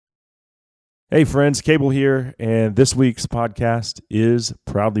Hey friends, Cable here, and this week's podcast is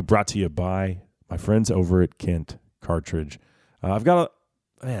proudly brought to you by my friends over at Kent Cartridge. I've got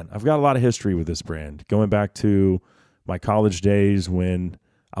a lot of history with this brand, going back to my college days when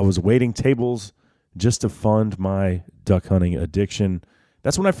I was waiting tables just to fund my duck hunting addiction.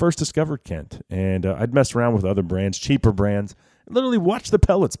 That's when I first discovered Kent, and I'd messed around with other brands, cheaper brands, and literally watched the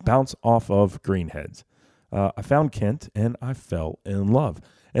pellets bounce off of greenheads. I found Kent, and I fell in love.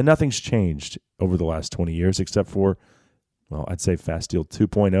 And nothing's changed over the last 20 years except for, well, I'd say Fast Steel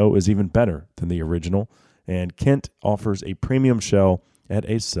 2.0 is even better than the original. And Kent offers a premium shell at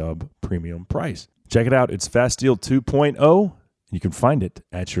a sub-premium price. Check it out. It's Fast Steel 2.0. You can find it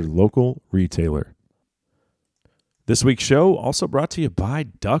at your local retailer. This week's show also brought to you by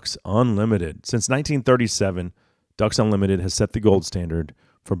Ducks Unlimited. Since 1937, Ducks Unlimited has set the gold standard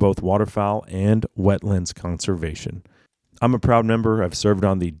for both waterfowl and wetlands conservation. I'm a proud member. I've served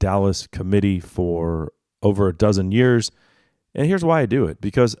on the Dallas committee for over a dozen years. And here's why I do it.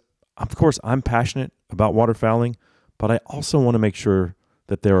 Because, of course, I'm passionate about waterfowling, but I also want to make sure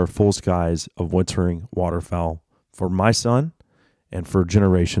that there are full skies of wintering waterfowl for my son and for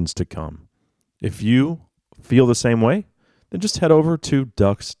generations to come. If you feel the same way, then just head over to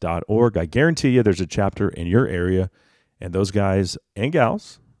ducks.org. I guarantee you there's a chapter in your area, and those guys and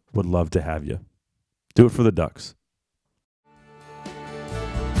gals would love to have you. Do it for the ducks.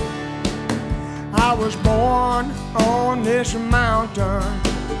 I was born on this mountain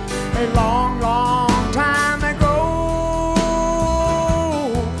a long, long time ago.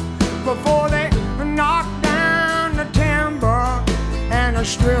 Before they knocked down the timber and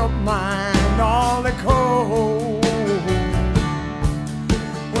stripped mine all the coal.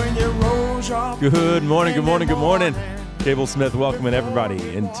 When you rose up. Good morning. Cable Smith welcoming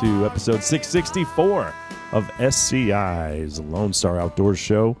everybody into episode 664 of SCI's Lone Star Outdoors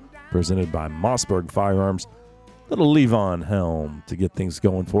Show, presented by Mossberg Firearms. Little Levon helm to get things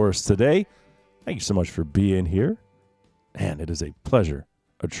going for us today. Thank you so much for being here. And it is a pleasure,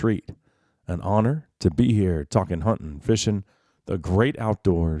 a treat, an honor to be here talking hunting, fishing, the great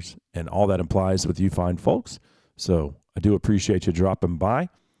outdoors, and all that implies with you fine folks. So I do appreciate you dropping by.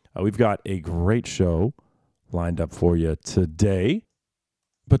 We've got a great show lined up for you today.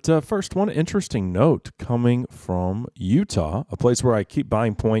 But first, one interesting note coming from Utah, a place where I keep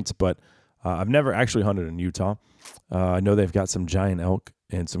buying points, but I've never actually hunted in Utah. I know they've got some giant elk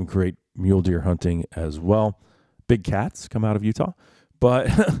and some great mule deer hunting as well. Big cats come out of Utah. But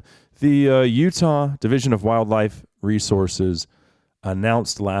the Utah Division of Wildlife Resources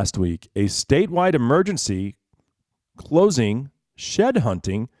announced last week a statewide emergency closing shed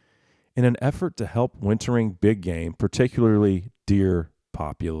hunting in an effort to help wintering big game, particularly deer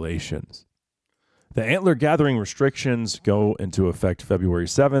populations. The antler gathering restrictions go into effect February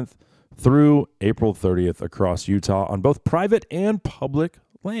 7th through April 30th across Utah on both private and public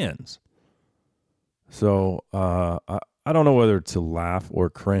lands. So I don't know whether to laugh or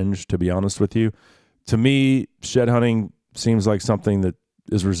cringe, to be honest with you. To me, shed hunting seems like something that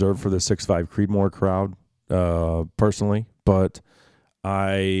is reserved for the 6'5" Creedmoor crowd, personally, but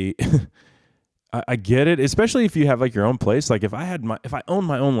I get it, especially if you have like your own place. Like if I owned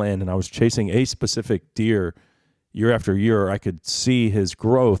my own land and I was chasing a specific deer year after year, I could see his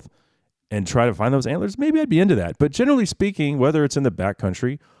growth and try to find those antlers. Maybe I'd be into that. But generally speaking, whether it's in the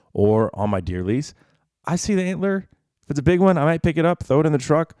backcountry or on my deer lease, I see the antler. If it's a big one, I might pick it up, throw it in the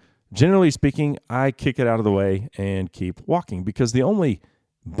truck. Generally speaking, I kick it out of the way and keep walking because the only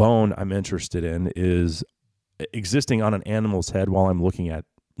bone I'm interested in is existing on an animal's head while I'm looking at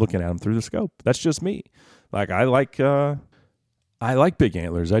them through the scope. That's just me. Like I like big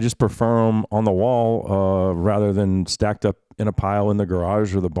antlers. I just prefer them on the wall rather than stacked up in a pile in the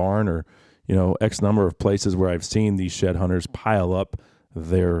garage or the barn or X number of places where I've seen these shed hunters pile up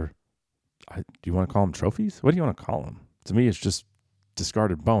their. Do you want to call them trophies? What do you want to call them? To me, it's just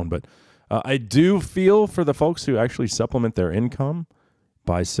discarded bone. But I do feel for the folks who actually supplement their income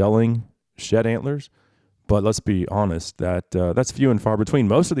by selling shed antlers. But let's be honest, that's few and far between.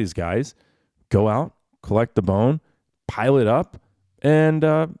 Most of these guys go out, collect the bone, pile it up, and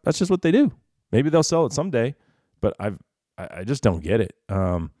that's just what they do. Maybe they'll sell it someday, but I just don't get it.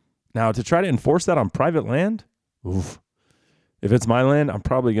 Now, to try to enforce that on private land, oof. If it's my land, I'm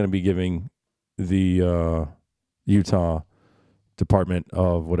probably going to be giving the Utah Department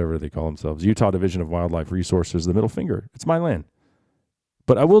of whatever they call themselves, Utah Division of Wildlife Resources, the middle finger. It's my land.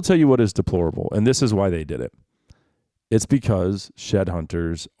 But I will tell you what is deplorable, and this is why they did it. It's because shed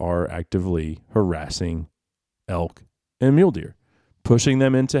hunters are actively harassing elk and mule deer, pushing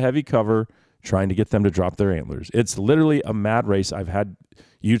them into heavy cover, trying to get them to drop their antlers. It's literally a mad race. I've had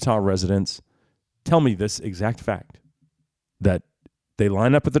Utah residents tell me this exact fact, that they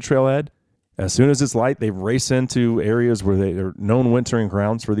line up at the trailhead. As soon as it's light, they race into areas where they are known wintering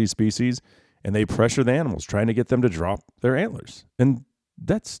grounds for these species, and they pressure the animals, trying to get them to drop their antlers. And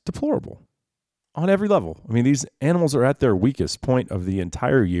that's deplorable on every level. I mean, these animals are at their weakest point of the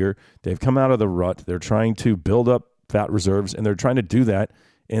entire year. They've come out of the rut. They're trying to build up fat reserves, and they're trying to do that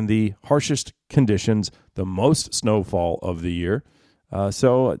in the harshest conditions, the most snowfall of the year.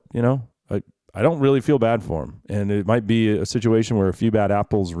 I don't really feel bad for them. And it might be a situation where a few bad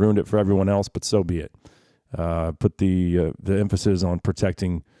apples ruined it for everyone else, but so be it. Put the emphasis on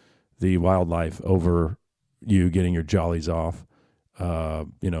protecting the wildlife over you getting your jollies off,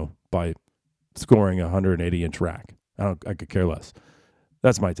 by scoring a 180-inch rack. I could care less.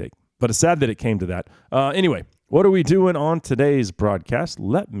 That's my take. But it's sad that it came to that. Anyway, what are we doing on today's broadcast?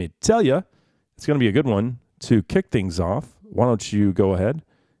 Let me tell you, it's going to be a good one. To kick things off, why don't you go ahead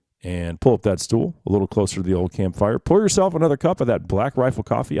and pull up that stool a little closer to the old campfire. Pour yourself another cup of that Black Rifle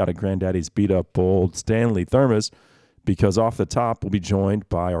coffee out of Granddaddy's beat-up old Stanley thermos, because off the top, we'll be joined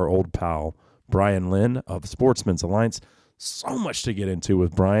by our old pal, Brian Lynn of Sportsman's Alliance. So much to get into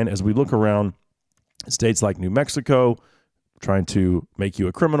with Brian as we look around states like New Mexico, trying to make you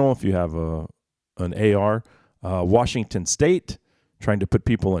a criminal if you have an AR. Washington State, trying to put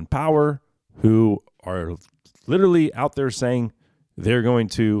people in power who are literally out there saying they're going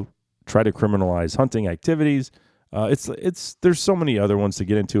to try to criminalize hunting activities. There's so many other ones to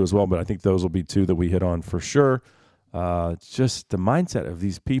get into as well, but I think those will be two that we hit on for sure. Just the mindset of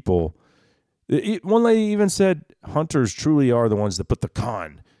these people. One lady even said hunters truly are the ones that put the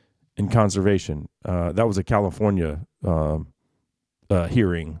con in conservation. That was a California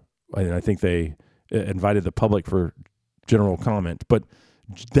hearing, and I think they invited the public for general comment. But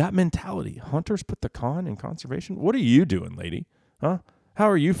that mentality, hunters put the con in conservation? What are you doing, lady? Huh? How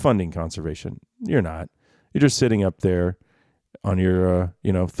are you funding conservation? You're not. You're just sitting up there on your,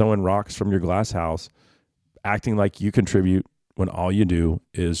 throwing rocks from your glass house, acting like you contribute when all you do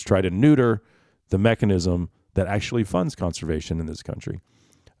is try to neuter the mechanism that actually funds conservation in this country.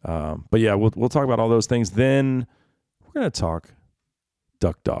 But yeah, we'll talk about all those things. Then we're going to talk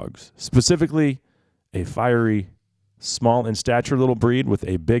duck dogs, specifically a fiery, small in stature little breed with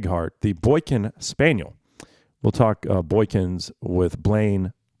a big heart, the Boykin Spaniel. We'll talk Boykins with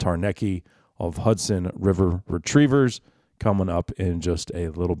Blaine Tarnecki of Hudson River Retrievers coming up in just a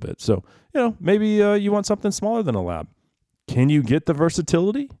little bit. So, maybe you want something smaller than a lab. Can you get the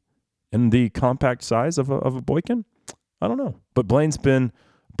versatility and the compact size of a Boykin? I don't know. But Blaine's been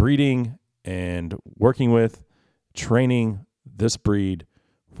breeding and working with, training this breed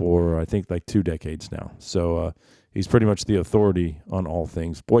for, I think, like 2 decades now. So he's pretty much the authority on all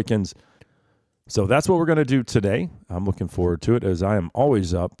things Boykins. So that's what we're going to do today. I'm looking forward to it, as I am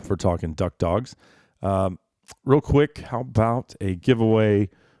always up for talking duck dogs. Real quick, how about a giveaway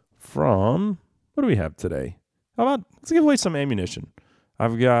from, what do we have today? Let's give away some ammunition.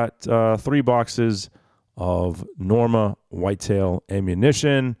 I've got 3 boxes of Norma whitetail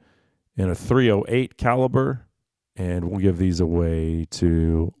ammunition in a .308 caliber, and we'll give these away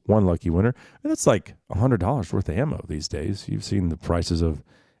to one lucky winner. And that's like $100 worth of ammo these days. You've seen the prices of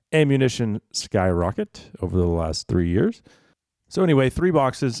ammunition skyrocket over the last 3 years. So anyway, 3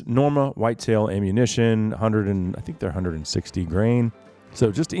 boxes, Norma whitetail ammunition, I think they're 160 grain.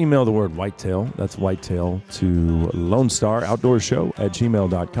 So just email the word whitetail, that's whitetail, to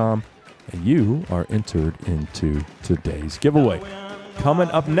LoneStarOutdoorsShow@gmail.com, and you are entered into today's giveaway. Coming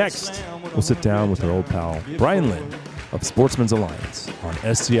up next, we'll sit down with our old pal, Brian Lynn of Sportsman's Alliance on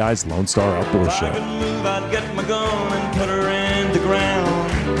SCI's Lone Star Outdoor Show. If I could move, I'd get my gun and put her in the ground.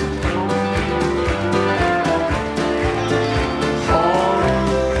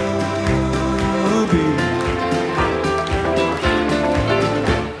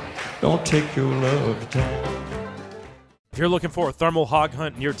 Don't take your love to town. If you're looking for a thermal hog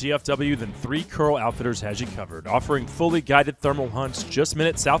hunt near DFW, then 3 Curl Outfitters has you covered. Offering fully guided thermal hunts just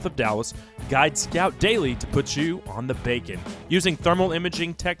minutes south of Dallas, guide scout daily to put you on the bacon. Using thermal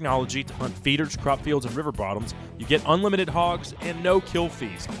imaging technology to hunt feeders, crop fields, and river bottoms, you get unlimited hogs and no kill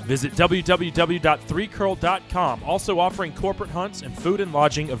fees. Visit www.3curl.com. Also offering corporate hunts and food and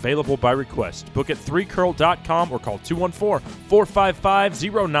lodging available by request. Book at 3curl.com or call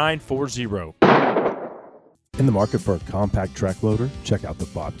 214-455-0940. In the market for a compact track loader? Check out the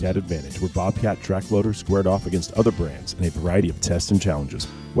Bobcat Advantage, where Bobcat track loaders squared off against other brands in a variety of tests and challenges.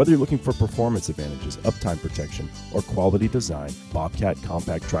 Whether you're looking for performance advantages, uptime protection, or quality design, Bobcat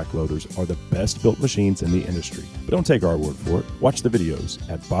compact track loaders are the best built machines in the industry. But don't take our word for it. Watch the videos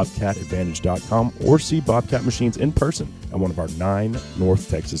at bobcatadvantage.com or see Bobcat machines in person at one of our 9 North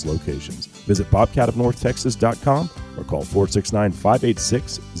Texas locations. Visit bobcatofnorthtexas.com or call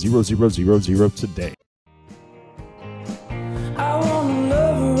 469-586-0000 today. I wanna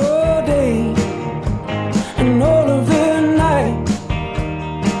love her all day and all of the night.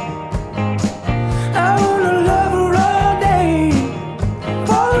 I wanna love her all day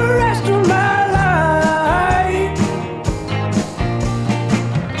for the rest of my life.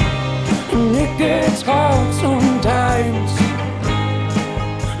 And it gets hard sometimes,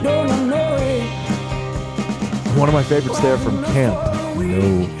 don't I know it? One of my favorites there from Camp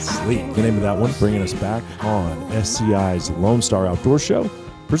No Sleep. The name of that one, bringing us back on SCI's Lone Star Outdoor Show,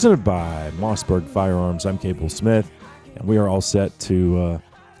 presented by Mossberg Firearms. I'm Cable Smith, and we are all set to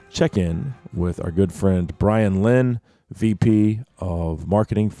check in with our good friend Brian Lynn, VP of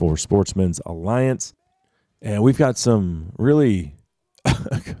Marketing for Sportsmen's Alliance. And we've got some really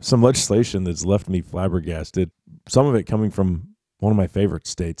some legislation that's left me flabbergasted. Some of it coming from one of my favorite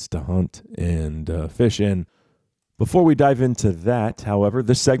states to hunt and fish in. Before we dive into that, however,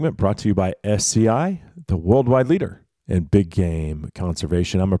 this segment brought to you by SCI, the worldwide leader in big game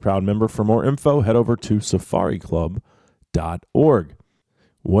conservation. I'm a proud member. For more info, head over to safariclub.org.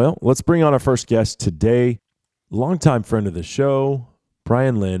 Well, let's bring on our first guest today, longtime friend of the show,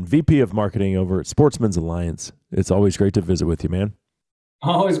 Brian Lynn, VP of Marketing over at Sportsmen's Alliance. It's always great to visit with you, man.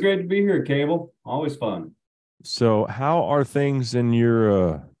 Always great to be here, Cable. Always fun. So how are things in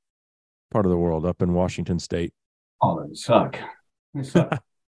your part of the world up in Washington State? Oh, they suck. They suck.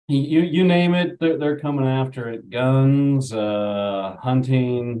 You name it, they're coming after it. Guns,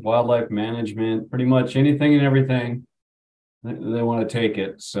 hunting, wildlife management, pretty much anything and everything. They want to take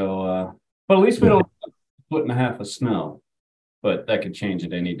it. So, but at least we don't have a foot and a half of snow. But that could change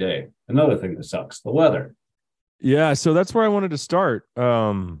it any day. Another thing that sucks, the weather. Yeah, so that's where I wanted to start.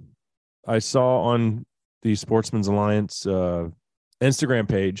 I saw on the Sportsmen's Alliance Instagram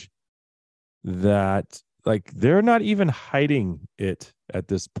page that they're not even hiding it at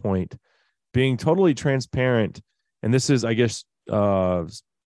this point, being totally transparent. And this is, I guess,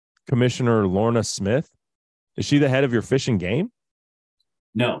 Commissioner Lorna Smith. Is she the head of your Fish and Game?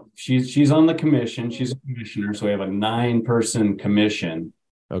 No, she's on the commission. She's a commissioner. So we have a 9-person commission.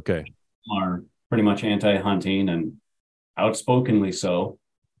 Okay. Are pretty much anti-hunting and outspokenly so.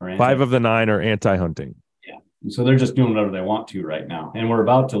 5 of the 9 are anti-hunting. Yeah. And so they're just doing whatever they want to right now. And we're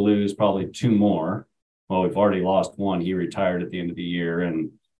about to lose probably 2 more. Well, we've already lost 1. He retired at the end of the year.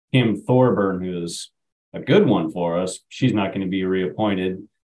 And Kim Thorburn, who is a good one for us, she's not going to be reappointed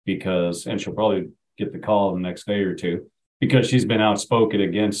and she'll probably get the call the next day or 2, because she's been outspoken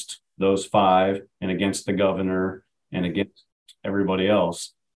against those 5 and against the governor and against everybody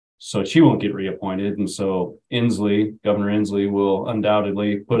else. So she won't get reappointed. And so Governor Inslee will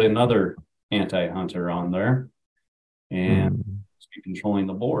undoubtedly put another anti-hunter on there and be controlling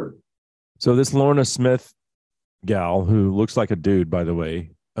the board. So this Lorna Smith gal, who looks like a dude, by the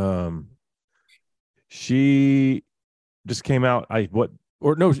way, she just came out.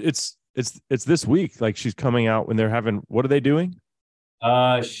 It's this week. She's coming out when they're having. What are they doing?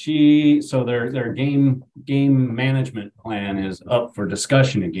 Their game management plan is up for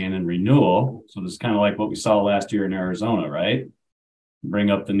discussion again and renewal. So this is kind of like what we saw last year in Arizona, right?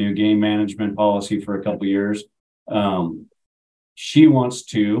 Bring up the new game management policy for a couple of years. She wants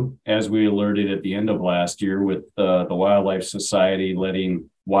to, as we alerted at the end of last year with the Wildlife Society letting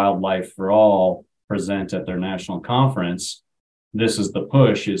Wildlife for All present at their national conference, this is the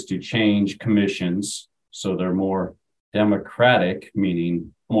push, is to change commissions so they're more democratic,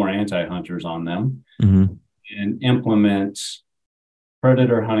 meaning more anti-hunters on them, and implement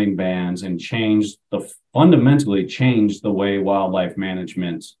predator hunting bans and fundamentally change the way wildlife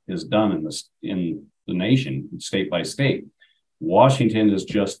management is done in the nation, state by state. Washington is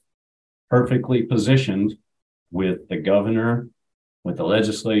just perfectly positioned with the governor, with the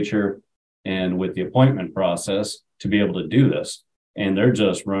legislature, and with the appointment process to be able to do this. And they're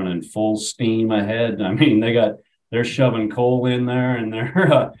just running full steam ahead. I mean, they're shoving coal in there, and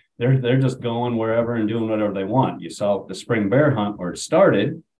they're just going wherever and doing whatever they want. You saw the spring bear hunt where it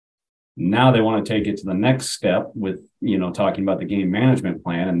started. Now they want to take it to the next step with, talking about the game management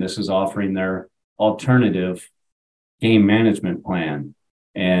plan. And this is offering their alternative game management plan.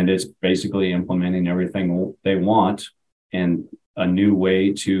 And it's basically implementing everything they want and a new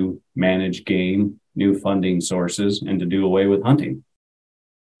way to manage game new funding sources and to do away with hunting.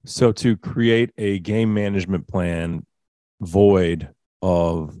 So to create a game management plan void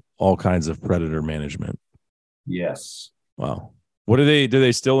of all kinds of predator management. Yes. Wow. What do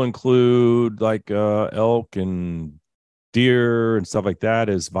they still include like elk and deer and stuff like that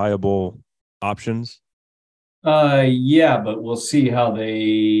as viable options? Yeah, but we'll see how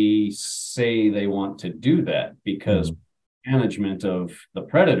they say they want to do that, because management of the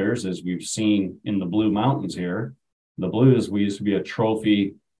predators, as we've seen in the Blue Mountains here, the Blues, we used to be a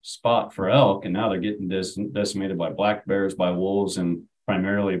trophy spot for elk, and now they're getting decimated by black bears, by wolves, and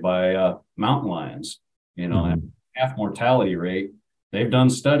primarily by mountain lions. You know, half mortality rate. They've done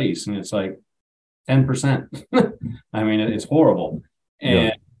studies, and it's like 10%. I mean, it's horrible.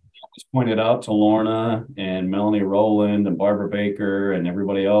 And just pointed out to Lorna and Melanie Rowland and Barbara Baker and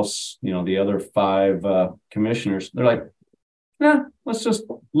everybody else, you know, the other 5 commissioners, they're like, let's just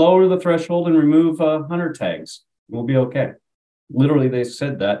lower the threshold and remove hunter tags. We'll be okay. Literally, they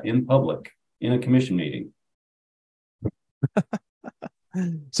said that in public in a commission meeting.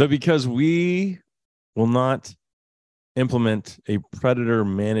 So because we will not implement a predator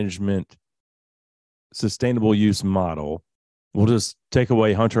management sustainable use model, we'll just take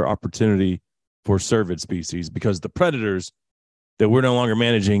away hunter opportunity for cervid species because the predators that we're no longer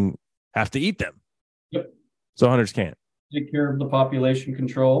managing have to eat them. Yep. So hunters can't. Take care of the population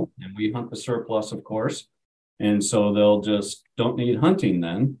control, and we hunt the surplus, of course. And so they'll just don't need hunting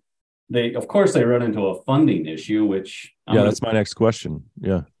then. Of course, they run into a funding issue, which... that's my next question.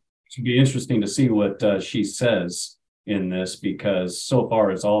 Yeah. It should be interesting to see what she says in this, because so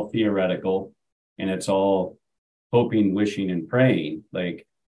far it's all theoretical and it's all hoping, wishing, and praying. Like,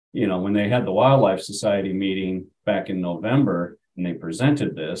 you know, when they had the Wildlife Society meeting back in November and they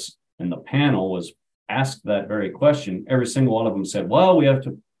presented this and the panel was asked that very question, every single one of them said, well, we have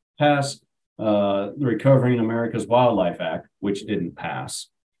to pass the Recovering America's Wildlife Act, which didn't pass.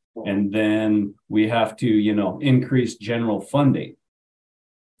 And then we have to, you know, increase general funding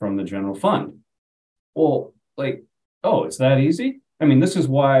from the general fund. Well, like, oh, it's that easy? I mean, this is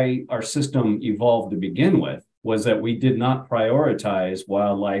why our system evolved to begin with, was that we did not prioritize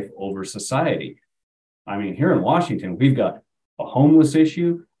wildlife over society. I mean, here in Washington, we've got a homeless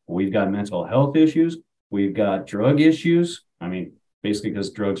issue, we've got mental health issues, we've got drug issues. I mean, basically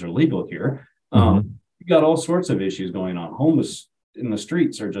because drugs are legal here. We've got all sorts of issues going on. Homeless in the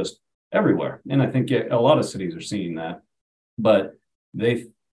streets are just everywhere. And I think a lot of cities are seeing that. But they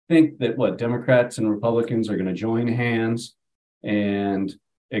think that Democrats and Republicans are going to join hands and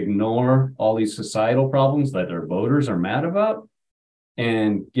ignore all these societal problems that their voters are mad about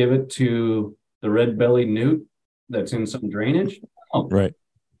and give it to the red-bellied newt that's in some drainage. Oh, right.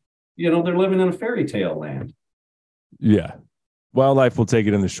 You know, they're living in a fairy tale land. Yeah. Wildlife will take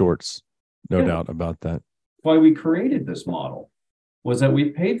it in the shorts. No doubt about that. Why we created this model was that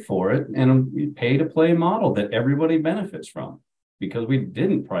we paid for it, and we pay to play model that everybody benefits from because we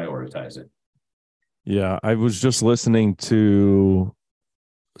didn't prioritize it. Yeah. I was just listening to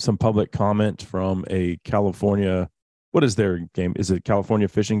some public comment from a California, what is their game? Is it California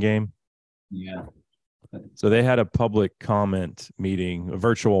Fishing Game? Yeah. So they had a public comment meeting, a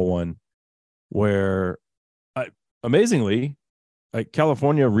virtual one, where amazingly,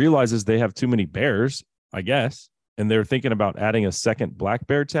 California realizes they have too many bears, I guess, and they're thinking about adding a second black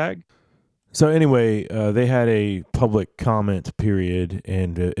bear tag. So anyway, they had a public comment period,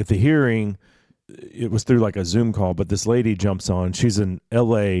 and at the hearing, it was through like a Zoom call, but this lady jumps on. She's an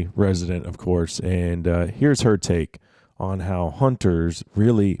LA resident, of course, and here's her take on how hunters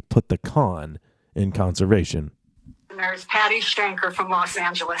really put the con in conservation. There's Patty Shanker from Los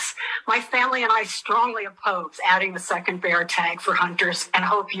Angeles. My family and I strongly oppose adding the second bear tag for hunters and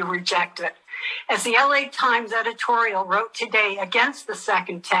hope you reject it. As the LA Times editorial wrote today against the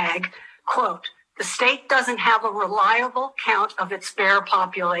second tag, quote, the state doesn't have a reliable count of its bear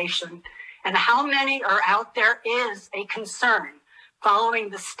population, and how many are out there is a concern following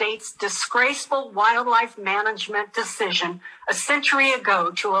the state's disgraceful wildlife management decision a century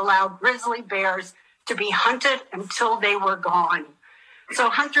ago to allow grizzly bears to be hunted until they were gone. So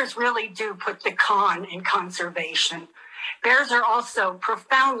hunters really do put the con in conservation. Bears are also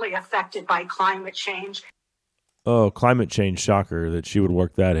profoundly affected by climate change. Oh, climate change, shocker that she would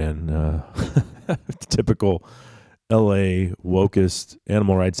work that in. Typical LA wokest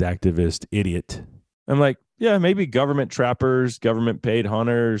animal rights activist idiot. I'm like, yeah, maybe government trappers, government paid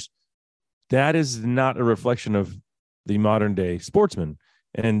hunters. That is not a reflection of the modern day sportsman.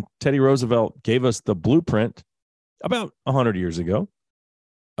 And Teddy Roosevelt gave us the blueprint about 100 years ago,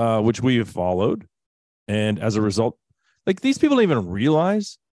 which we have followed. And as a result, like these people don't even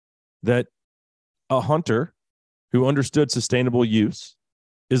realize that a hunter who understood sustainable use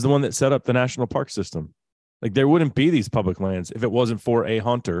is the one that set up the national park system. Like, there wouldn't be these public lands if it wasn't for a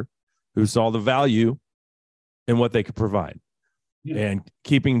hunter who saw the value in what they could provide and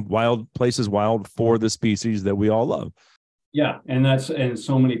keeping wild places wild for the species that we all love. Yeah. And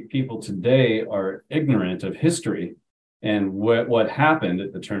so many people today are ignorant of history and what happened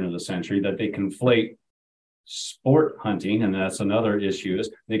at the turn of the century, that they conflate sport hunting. And that's another issue, is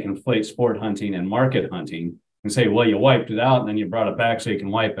they conflate sport hunting and market hunting and say, well, you wiped it out and then you brought it back so you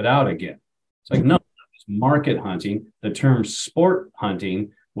can wipe it out again. It's like, no, it's market hunting. The term sport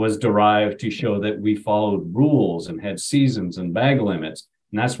hunting was derived to show that we followed rules and had seasons and bag limits.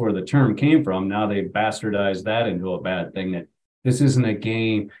 And that's where the term came from. Now they bastardized that into a bad thing, that this isn't a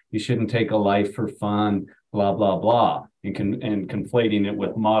game. You shouldn't take a life for fun, blah, blah, blah. And conflating it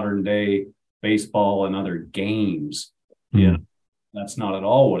with modern day baseball and other games. Yeah. That's not at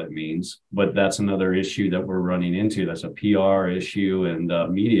all what it means, but that's another issue that we're running into. That's a PR issue and a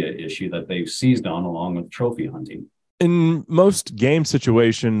media issue that they've seized on, along with trophy hunting. In most game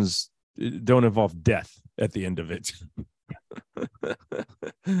situations, don't involve death at the end of it.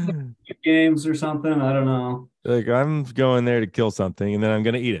 Games or something, I don't know. Like, I'm going there to kill something and then I'm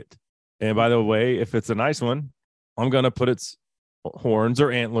going to eat it. And by the way, if it's a nice one, I'm going to put its horns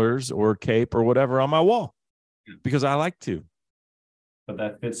or antlers or cape or whatever on my wall because I like to. But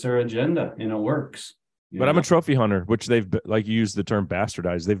that fits their agenda and it works. But I'm a trophy hunter, which they've, like, you used the term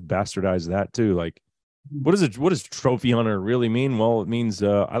bastardized. They've bastardized that too. Like, what does trophy hunter really mean? Well, it means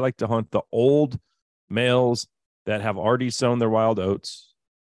I like to hunt the old males that have already sown their wild oats.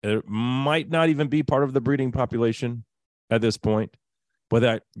 It might not even be part of the breeding population at this point, but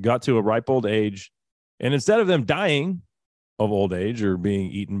that got to a ripe old age. And instead of them dying of old age or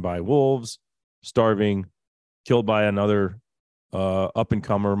being eaten by wolves, starving, killed by another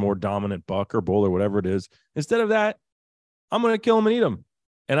up-and-comer, more dominant buck or bull or whatever it is, instead of that, I'm going to kill them and eat them.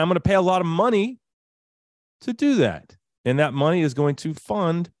 And I'm going to pay a lot of money to do that. And that money is going to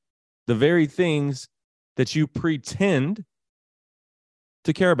fund the very things that you pretend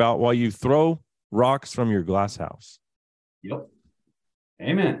to care about while you throw rocks from your glass house. Yep.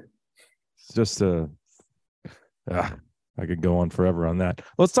 Amen. It's just I could go on forever on that.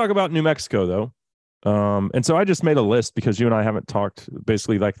 Let's talk about New Mexico, though. And so I just made a list because you and I haven't talked,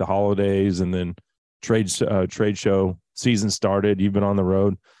 basically, like the holidays and then trade show season started. You've been on the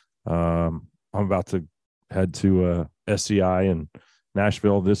road. I'm about to head to SCI in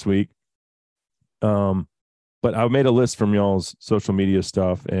Nashville this week. But I made a list from y'all's social media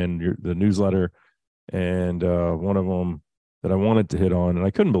stuff and the newsletter, and one of them that I wanted to hit on, and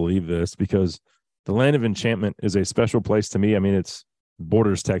I couldn't believe this because the Land of Enchantment is a special place to me. I mean, it's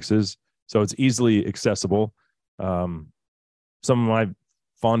borders Texas, so it's easily accessible. Some of my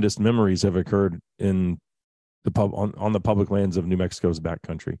fondest memories have occurred in the on the public lands of New Mexico's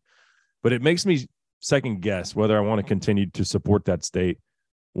backcountry, but it makes me second guess whether I want to continue to support that state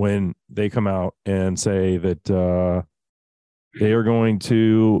when they come out and say that they are going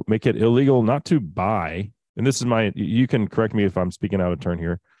to make it illegal not to buy, and this is you can correct me if I'm speaking out of turn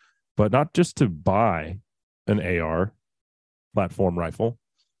here, but not just to buy an AR platform rifle,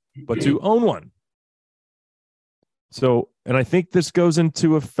 but to own one. So, and I think this goes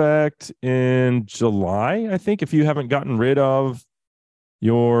into effect in July. I think if you haven't gotten rid of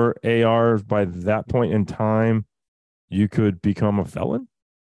your AR by that point in time, you could become a felon.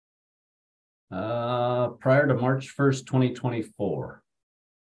 Prior to March 1st, 2024.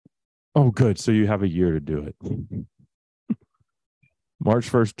 Oh, good. So you have a year to do it. March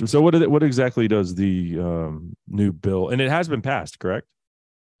 1st. So what exactly does the new bill, and it has been passed, correct?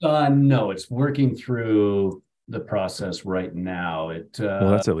 No, it's working through the process right now. Well,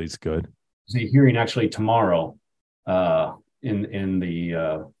 that's at least good. There's a hearing actually tomorrow in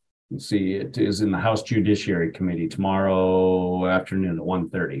the let's see, it is in the House Judiciary Committee tomorrow afternoon at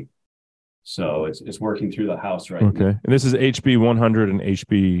 1:30. So it's working through the House right now. Okay. And this is HB 100 and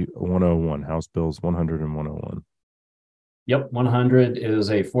HB 101, House Bills 100 and 101. Yep, 100 is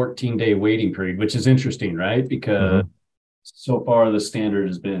a 14-day waiting period, which is interesting, right? Because so far the standard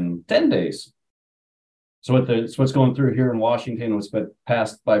has been 10 days. So what's going through here in Washington, what's been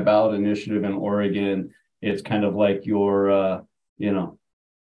passed by ballot initiative in Oregon, it's kind of like your,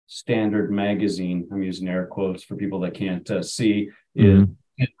 standard magazine, I'm using air quotes for people that can't see, is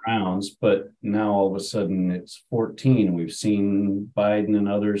 10 rounds, but now all of a sudden it's 14. We've seen Biden and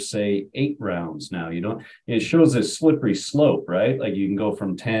others say 8 rounds now. It shows a slippery slope, right? Like you can go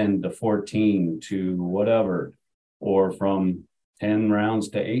from 10 to 14 to whatever, or from 10 rounds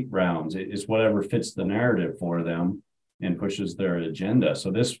to 8 rounds. It's whatever fits the narrative for them. and pushes their agenda.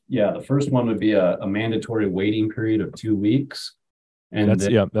 So the first one would be a mandatory waiting period of 2 weeks. And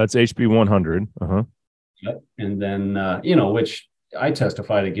that's HB 100. Uh-huh. And then, which I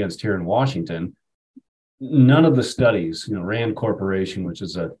testified against here in Washington. None of the studies, Rand Corporation, which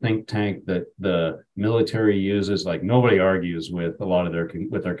is a think tank that the military uses, like nobody argues with a lot of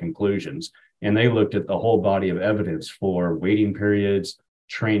their conclusions. And they looked at the whole body of evidence for waiting periods,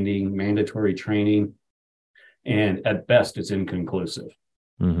 training, mandatory training. And at best, it's inconclusive.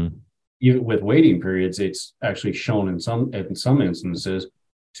 Mm-hmm. Even with waiting periods, it's actually shown in some instances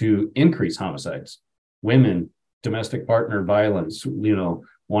to increase homicides. Women, domestic partner violence,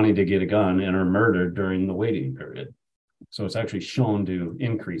 wanting to get a gun and are murdered during the waiting period. So it's actually shown to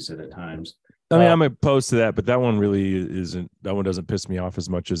increase it at times. I mean, I'm opposed to that, but that one really isn't. That one doesn't piss me off as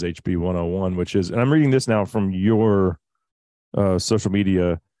much as HB 101, which is, and I'm reading this now from your social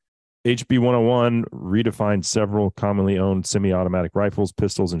media. HB 101 redefined several commonly owned semi-automatic rifles,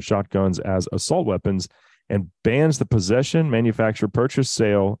 pistols, and shotguns as assault weapons and bans the possession, manufacture, purchase,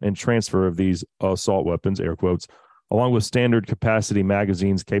 sale, and transfer of these assault weapons, air quotes, along with standard capacity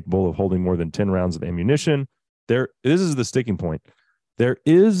magazines capable of holding more than 10 rounds of ammunition. This is the sticking point. There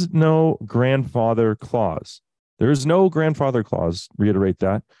is no grandfather clause. There is no grandfather clause, reiterate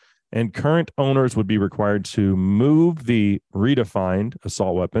that. And current owners would be required to move the redefined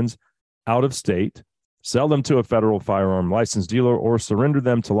assault weapons out of state, sell them to a federal firearm license dealer, or surrender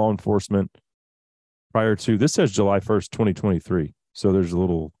them to law enforcement prior to, this says July 1st, 2023. So there's a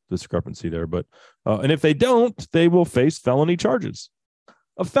little discrepancy there. But, and if they don't, they will face felony charges.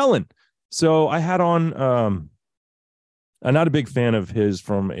 A felon. So I had on, I'm not a big fan of his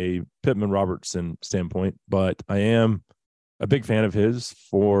from a Pittman Robertson standpoint, but I am a big fan of his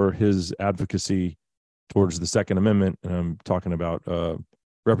for his advocacy towards the Second Amendment. And I'm talking about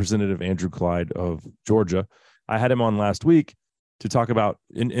Representative Andrew Clyde of Georgia. I had him on last week to talk about,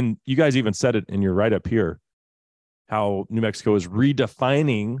 and you guys even said it in your write-up here, how New Mexico is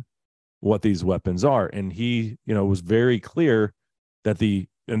redefining what these weapons are. And he, was very clear that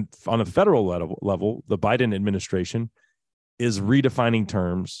on a federal level, the Biden administration is redefining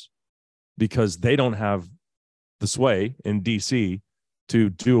terms because they don't have the sway in DC to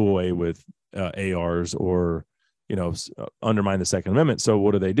do away with ARs or, undermine the Second Amendment. So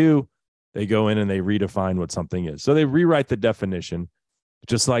what do? They go in and they redefine what something is. So they rewrite the definition,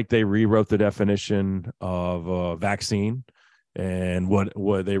 just like they rewrote the definition of a vaccine and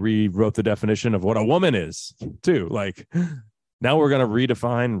what they rewrote the definition of what a woman is too. Like now we're going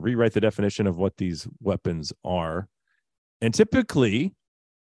to rewrite the definition of what these weapons are. And typically,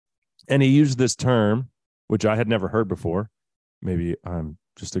 and he used this term, which I had never heard before. Maybe I'm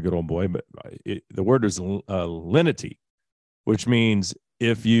just a good old boy, but the word is lenity, which means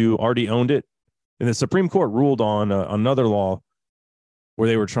if you already owned it. And the Supreme Court ruled on another law where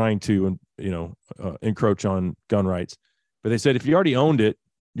they were trying to, encroach on gun rights. But they said if you already owned it,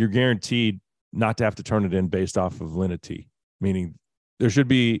 you're guaranteed not to have to turn it in based off of lenity, meaning there should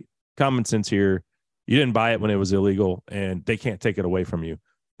be common sense here. You didn't buy it when it was illegal, and they can't take it away from you.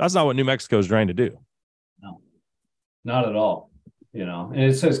 That's not what New Mexico is trying to do. No, not at all. And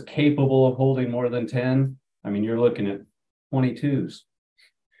it says capable of holding more than 10. I mean, you're looking at 22s.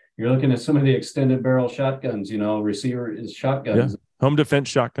 You're looking at some of the extended barrel shotguns, receiver is shotguns. Yeah. Home defense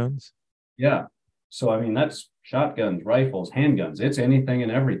shotguns. Yeah. So, I mean, that's shotguns, rifles, handguns. It's anything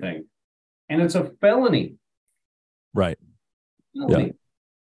and everything. And it's a felony. Right. Felony. Yeah.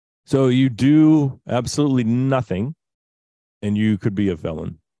 So you do absolutely nothing and you could be a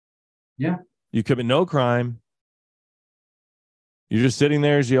felon. Yeah. You commit no crime. You're just sitting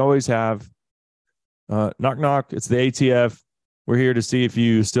there as you always have. Knock, knock. It's the ATF. We're here to see if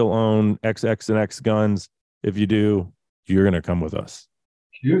you still own XX and X guns. If you do, you're going to come with us.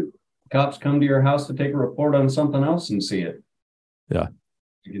 Shoot. Cops come to your house to take a report on something else and see it. Yeah.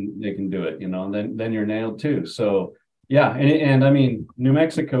 They can do it, and then you're nailed too. So, yeah. And I mean, New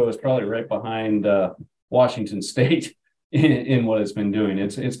Mexico is probably right behind Washington State in what it's been doing.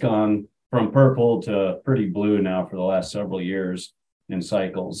 It's gone from purple to pretty blue now for the last several years in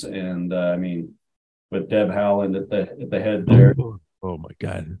cycles. And I mean, with Deb Howland at the head there. Oh my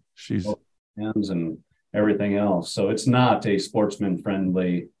God. She's hands and everything else. So it's not a sportsman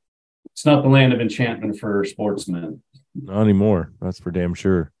friendly. It's not the land of enchantment for sportsmen. Not anymore. That's for damn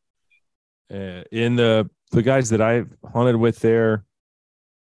sure. In the guys that I've hunted with there,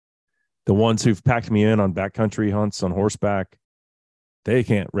 the ones who've packed me in on backcountry hunts on horseback, they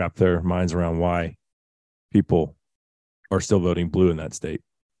can't wrap their minds around why people are still voting blue in that state.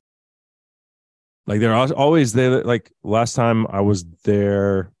 Like they're always there. Like last time I was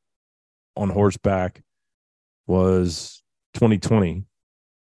there on horseback was 2020.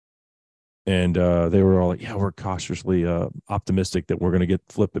 And they were all like, yeah, we're cautiously optimistic that we're going to get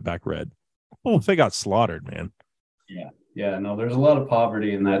flip it back red. Oh, they got slaughtered, man. Yeah. No, there's a lot of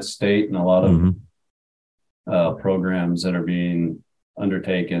poverty in that state and a lot of programs that are being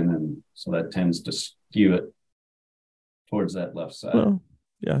undertaken. And so that tends to skew it towards that left side. Well,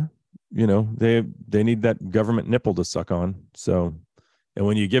 yeah. You know, they need that government nipple to suck on. So, and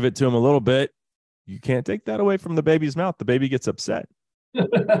when you give it to them a little bit, you can't take that away from the baby's mouth. The baby gets upset.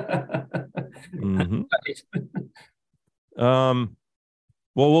 Well,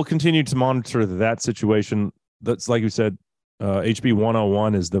 we'll continue to monitor that situation. That's like you said, HB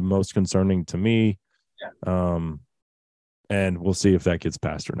 101 is the most concerning to me. And we'll see if that gets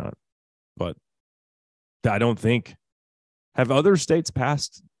passed or not. But I don't think, have other states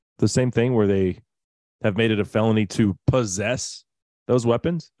passed the same thing where they have made it a felony to possess those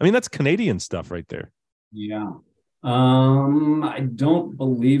weapons? I mean, that's Canadian stuff right there. Yeah. I don't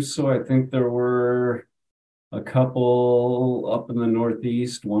believe so. I think there were a couple up in the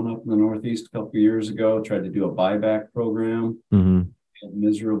Northeast, one up in the Northeast a couple of years ago, tried to do a buyback program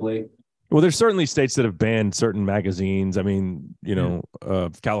miserably. Well, there's certainly states that have banned certain magazines. I mean, you know,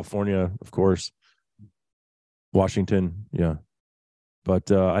 California, of course, Washington. Yeah.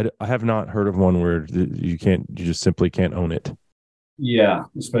 But I have not heard of one where you just simply can't own it. Yeah,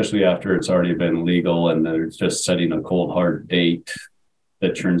 especially after it's already been legal and they're just setting a cold hard date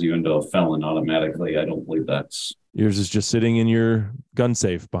that turns you into a felon automatically. I don't believe that's... Yours is just sitting in your gun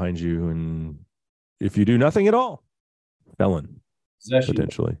safe behind you, and if you do nothing at all, felon. Possession.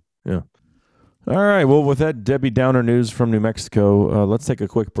 Potentially. Yeah. All right. Well, with that Debbie Downer news from New Mexico, let's take a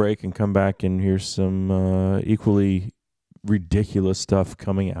quick break and come back and hear some equally ridiculous stuff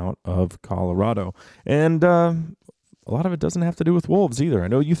coming out of Colorado. And a lot of it doesn't have to do with wolves either. I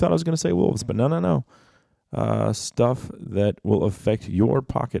know you thought I was going to say wolves, but no. Stuff that will affect your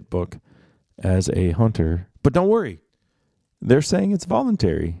pocketbook as a hunter. But don't worry. They're saying it's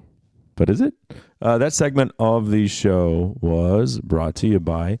voluntary. But is it? That segment of the show was brought to you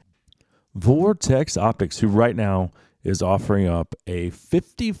by Vortex Optics, who right now is offering up a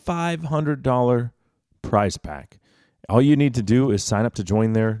 $5,500 prize pack. All you need to do is sign up to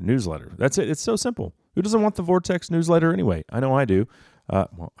join their newsletter. That's it. It's so simple. Who doesn't want the Vortex newsletter anyway? I know I do.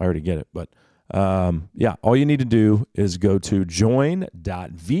 Well, I already get it, but yeah, all you need to do is go to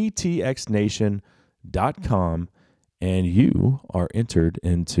join.vtxnation.com and you are entered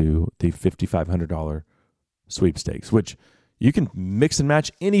into the $5,500 sweepstakes, which you can mix and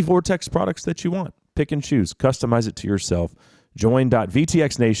match any Vortex products that you want. Pick and choose, customize it to yourself.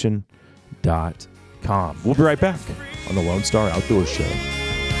 Join.vtxnation.com. We'll be right back on the Lone Star Outdoors Show.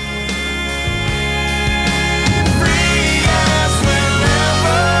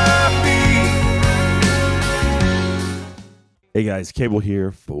 Hey guys, Cable here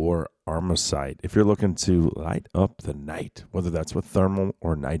for Armasight. If you're looking to light up the night, whether that's with thermal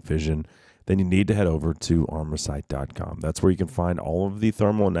or night vision, then you need to head over to Armasight.com. That's where you can find all of the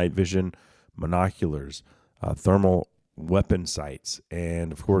thermal and night vision monoculars, thermal weapon sights,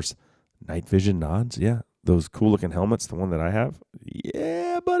 and of course, night vision nods. Yeah, those cool looking helmets, the one that I have.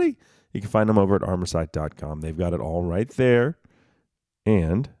 Yeah, buddy. You can find them over at Armasight.com. They've got it all right there.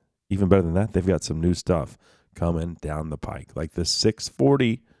 And even better than that, they've got some new stuff coming down the pike, like the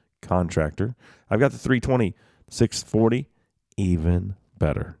 640 contractor. I've got the 320, 640, even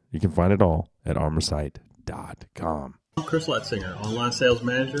better. You can find it all at Armasight.com. I'm Chris Letzinger, online sales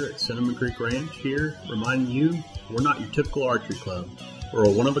manager at Cinnamon Creek Ranch here, reminding you we're not your typical archery club. We're a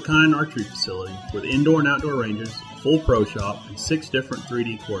one-of-a-kind archery facility with indoor and outdoor ranges, a full pro shop, and 6 different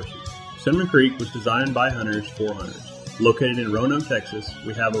 3D courses. Cinnamon Creek was designed by hunters for hunters. Located in Roanoke, Texas,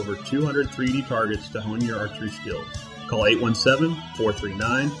 we have over 200 3D targets to hone your archery skills. Call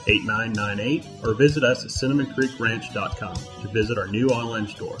 817-439-8998 or visit us at cinnamoncreekranch.com to visit our new online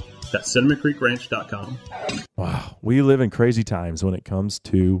store. That's cinnamoncreekranch.com. Wow, we live in crazy times when it comes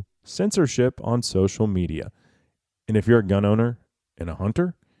to censorship on social media. And if you're a gun owner and a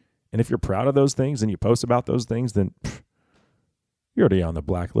hunter, and if you're proud of those things and you post about those things, then you're already on the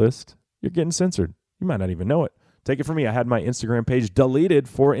blacklist. You're getting censored. You might not even know it. Take it from me. I had my Instagram page deleted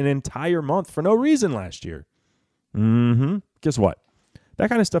for an entire month for no reason last year. Guess what? That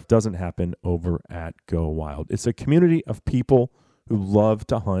kind of stuff doesn't happen over at Go Wild. It's a community of people who love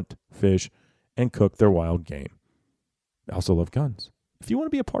to hunt, fish, and cook their wild game. They also love guns. If you want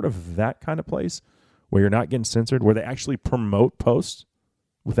to be a part of that kind of place where you're not getting censored, where they actually promote posts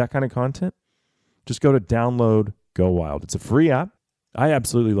with that kind of content, just go to download Go Wild. It's a free app. I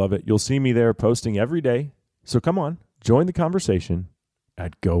absolutely love it. You'll see me there posting every day. So come on, join the conversation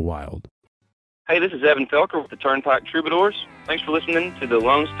at Go Wild. Hey, this is Evan Felker with the Turnpike Troubadours. Thanks for listening to the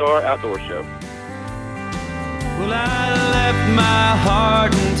Lone Star Outdoor Show. Well, I left my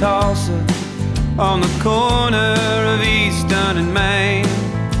heart in Tulsa on the corner of Easton and Main,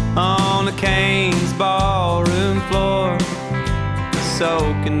 on the Cane's ballroom floor,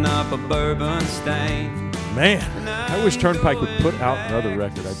 soaking up a bourbon stain. Man, I wish Turnpike would put out another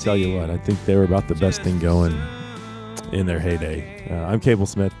record. I tell you what, I think they were about the best thing going in their heyday. I'm Cable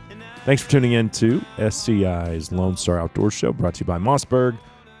Smith. Thanks for tuning in to SCI's Lone Star Outdoor Show, brought to you by Mossberg.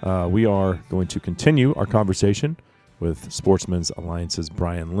 We are going to continue our conversation with Sportsmen's Alliance's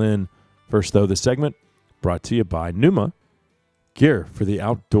Brian Lynn. First, though, this segment brought to you by Numa, gear for the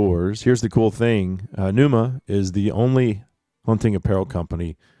outdoors. Here's the cool thing. Numa is the only hunting apparel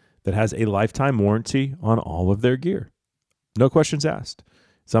company that has a lifetime warranty on all of their gear. No questions asked.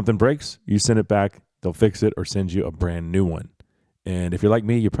 Something breaks, you send it back, they'll fix it or send you a brand new one. And if you're like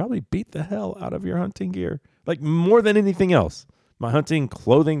me, you probably beat the hell out of your hunting gear, like more than anything else. My hunting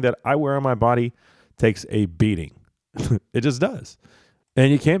clothing that I wear on my body takes a beating. It just does.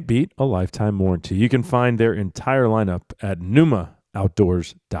 And you can't beat a lifetime warranty. You can find their entire lineup at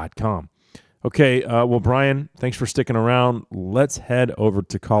numaoutdoors.com. Okay, well, Brian, thanks for sticking around. Let's head over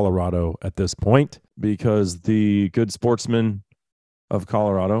to Colorado at this point, because the good sportsmen of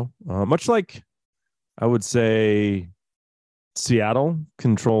Colorado, much like I would say Seattle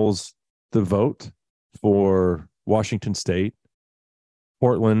controls the vote for Washington State,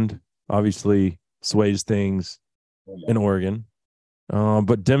 Portland obviously sways things in Oregon,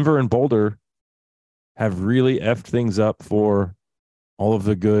 but Denver and Boulder have really effed things up for all of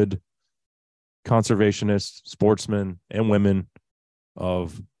the good conservationists, sportsmen, and women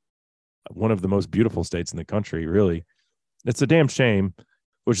of one of the most beautiful states in the country, really. It's a damn shame,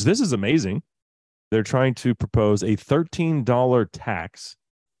 which this is amazing. They're trying to propose a $13 tax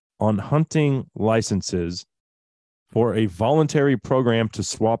on hunting licenses for a voluntary program to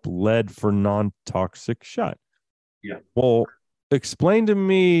swap lead for non-toxic shot. Yeah. Well, explain to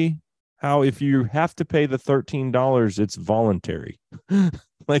me how if you have to pay the $13, it's voluntary.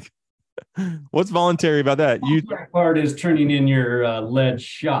 Like, what's voluntary about that? That part is turning in your lead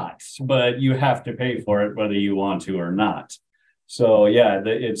shots, but you have to pay for it whether you want to or not. So yeah,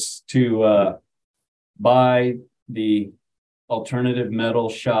 it's to buy the alternative metal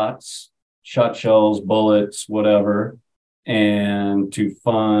shots, shot shells, bullets, whatever, and to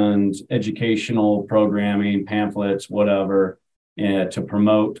fund educational programming, pamphlets, whatever, to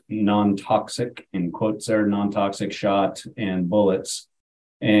promote non-toxic, in quotes there, non-toxic shot and bullets.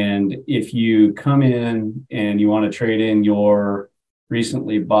 And if you come in and you want to trade in your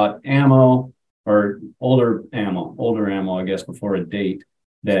recently bought ammo or older ammo, I guess, before a date,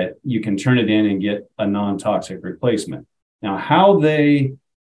 that you can turn it in and get a non-toxic replacement. Now, how they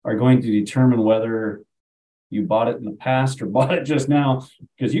are going to determine whether you bought it in the past or bought it just now,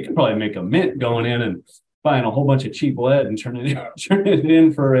 because you can probably make a mint going in and buying a whole bunch of cheap lead and turn it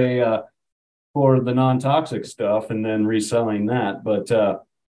in for the non-toxic stuff and then reselling that. But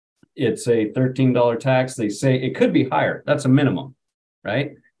it's a $13 tax. They say it could be higher. That's a minimum,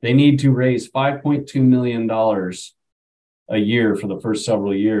 right? They need to raise $5.2 million a year for the first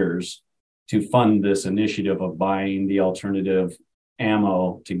several years to fund this initiative of buying the alternative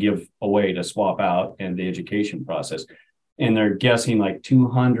ammo to give away, to swap out, and the education process. And they're guessing like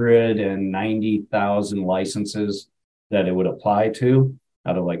 290,000 licenses that it would apply to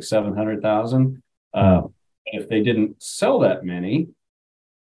out of like 700,000. If they didn't sell that many,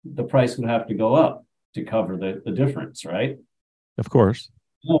 the price would have to go up to cover the difference, right? Of course.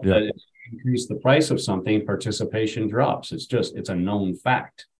 No, yeah. But if you increase the price of something, participation drops. It's a known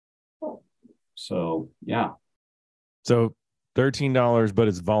fact. So, yeah. So $13, but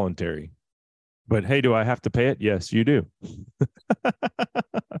it's voluntary. But hey, do I have to pay it? Yes, you do.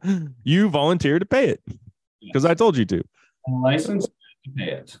 You volunteer to pay it because I told you to. License to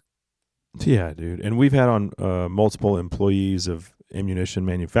pay it. Yeah, dude. And we've had on multiple employees of ammunition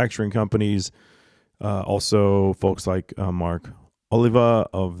manufacturing companies, also folks like Mark Oliva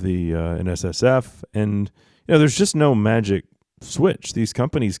of the NSSF. And, there's just no magic switch. These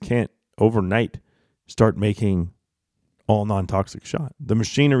companies can't overnight start making all non-toxic shot. The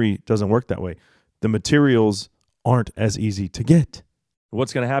machinery doesn't work that way. The materials aren't as easy to get.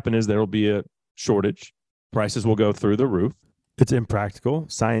 What's going to happen is there will be a shortage. Prices will go through the roof. It's impractical.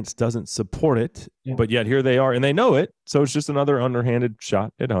 Science doesn't support it, but yet here they are, and they know it. So it's just another underhanded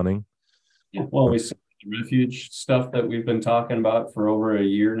shot at hunting. Yeah, well, we see the refuge stuff that we've been talking about for over a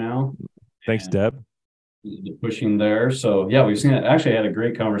year now. Thanks, Deb. The pushing there. So, yeah, we've seen it. Actually, I had a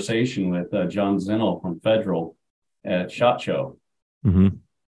great conversation with John Zinnel from Federal at SHOT Show. Mm-hmm.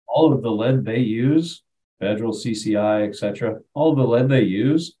 all of the lead they use, federal CCI, etc., all of the lead they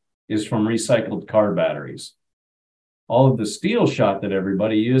use is from recycled car batteries. All of the steel shot that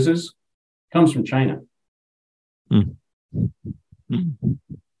everybody uses comes from China. Mm.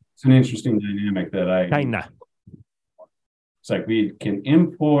 It's an interesting dynamic that China. It's like we can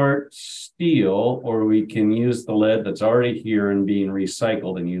import steel or we can use the lead that's already here and being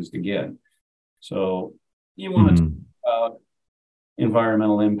recycled and used again. So you want to talk about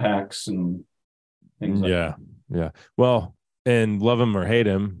environmental impacts and things like that. Yeah. Well, and love him or hate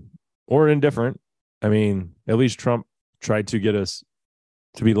him or indifferent. I mean, at least Trump tried to get us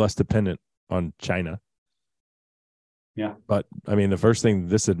to be less dependent on China. Yeah. But I mean, the first thing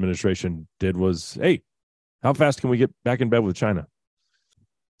this administration did was, hey, how fast can we get back in bed with China?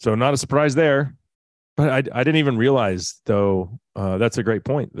 So not a surprise there. But I didn't even realize, though, that's a great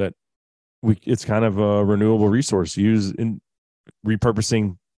point, that it's kind of a renewable resource used in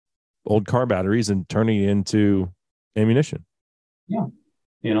repurposing old car batteries and turning it into ammunition. Yeah.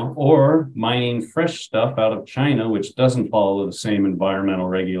 Or mining fresh stuff out of China, which doesn't follow the same environmental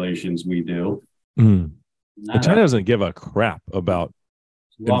regulations we do. Mm. But China doesn't give a crap about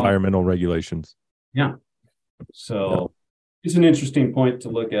environmental regulations. Yeah. So it's an interesting point to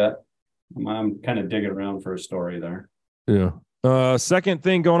look at. I'm kind of digging around for a story there. Yeah. Second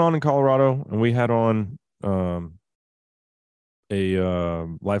thing going on in Colorado, and we had on a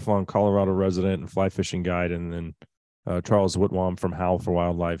lifelong Colorado resident and fly fishing guide, and then Charles Whitwam from Howl for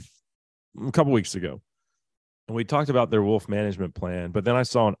Wildlife a couple weeks ago. And we talked about their wolf management plan, but then I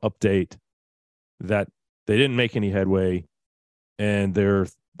saw an update that they didn't make any headway, and they're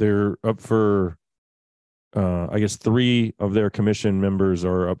up for I guess 3 of their commission members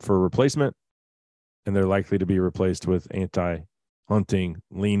are up for replacement, and they're likely to be replaced with anti-hunting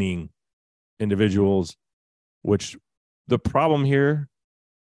leaning individuals, which the problem here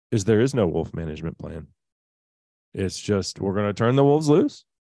is there is no wolf management plan. It's just, we're going to turn the wolves loose.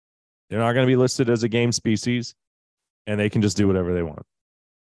 They're not going to be listed as a game species, and they can just do whatever they want.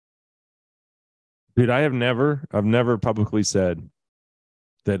 Dude, I've never publicly said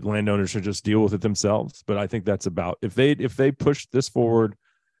that landowners should just deal with it themselves, but I think that's about, if they push this forward,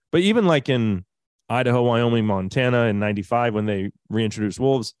 but even like in Idaho, Wyoming, Montana in 95, when they reintroduced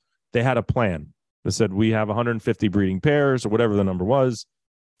wolves, they had a plan that said, we have 150 breeding pairs or whatever the number was,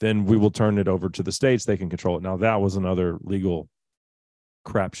 then we will turn it over to the states. They can control it. Now that was another legal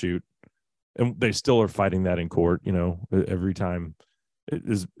crapshoot, and they still are fighting that in court, every time,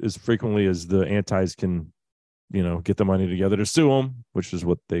 as frequently as the antis can, get the money together to sue them, which is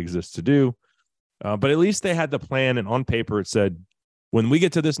what they exist to do. But at least they had the plan, and on paper it said, when we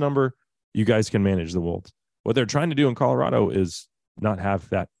get to this number, you guys can manage the wolves. What they're trying to do in Colorado is not have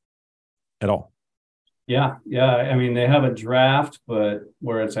that at all. Yeah. I mean, they have a draft, but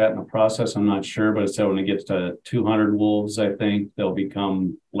where it's at in the process, I'm not sure. But it said when it gets to 200 wolves, I think they'll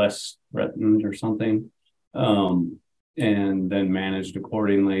become less threatened or something, and then managed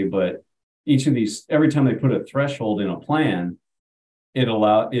accordingly. But each of these, every time they put a threshold in a plan,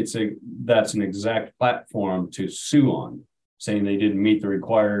 that's an exact platform to sue on, saying they didn't meet the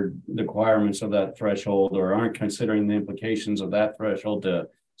requirements of that threshold or aren't considering the implications of that threshold to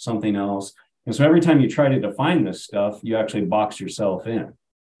something else. And so every time you try to define this stuff, you actually box yourself in.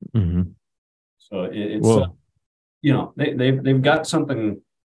 Mm-hmm. So they've got something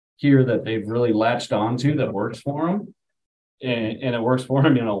here that they've really latched onto that works for them. And it works for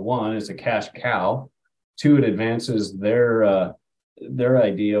them, one, it's a cash cow. 2, it advances their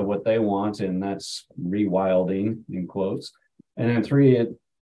idea of what they want, and that's rewilding, in quotes. And then 3, it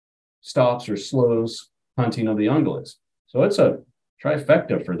stops or slows hunting of the ungulates. So it's a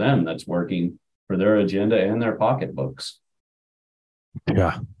trifecta for them that's working for their agenda and their pocketbooks.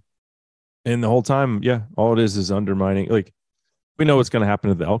 Yeah. And the whole time, all it is undermining. Like, we know what's going to happen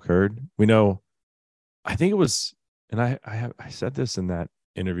to the elk herd. We know, I think it was, and I said this in that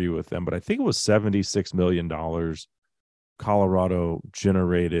interview with them, but I think it was $76 million Colorado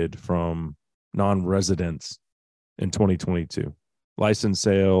generated from non-residents in 2022. License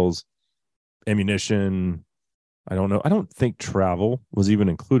sales, ammunition. I don't know. I don't think travel was even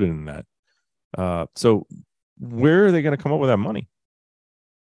included in that. So where are they going to come up with that money?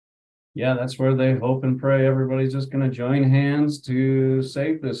 Yeah, that's where they hope and pray everybody's just going to join hands to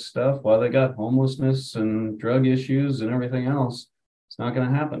save this stuff while they got homelessness and drug issues and everything else. It's not going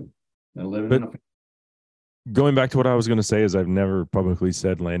to happen. They're living Going back to what I was going to say is I've never publicly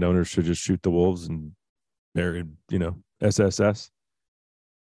said landowners should just shoot the wolves and bury, SSS.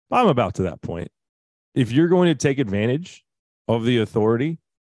 I'm about to that point. If you're going to take advantage of the authority,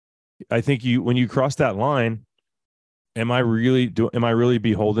 I think when you cross that line, am I really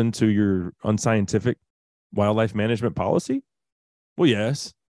beholden to your unscientific wildlife management policy? Well,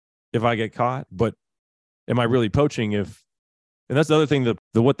 yes, if I get caught, but am I really poaching and that's the other thing that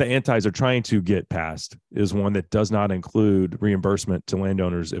what the antis are trying to get past is one that does not include reimbursement to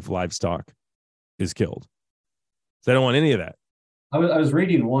landowners if livestock is killed. So they don't want any of that. I was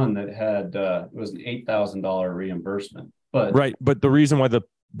reading one that had it was an $8,000 reimbursement, but right. But the reason why the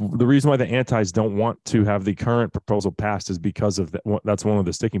antis don't want to have the current proposal passed is because of that. That's one of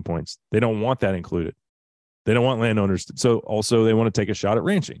the sticking points. They don't want that included. They don't want landowners. So also they want to take a shot at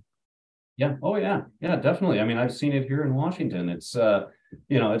ranching. Yeah. Oh, yeah. Yeah, definitely. I mean, I've seen it here in Washington. It's,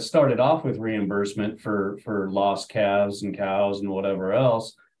 it started off with reimbursement for lost calves and cows and whatever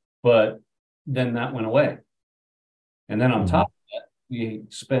else, but then that went away. And then on top of that, we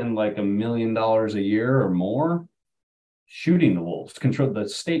spend like $1 million a year or more shooting the wolves, the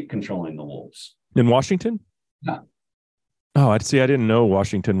state controlling the wolves. In Washington? Yeah. Oh, I didn't know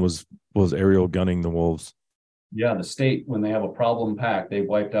Washington was aerial gunning the wolves. Yeah, the state, when they have a problem pack, they've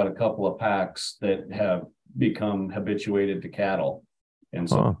wiped out a couple of packs that have become habituated to cattle. And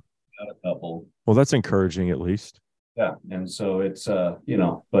so got a couple. Well, that's encouraging at least. Yeah. And so it's,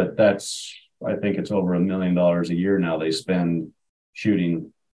 but I think it's over $1 million a year now they spend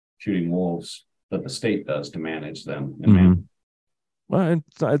shooting wolves that the state does to manage them. And Well,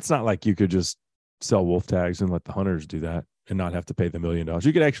 it's not like you could just sell wolf tags and let the hunters do that and not have to pay the $1 million.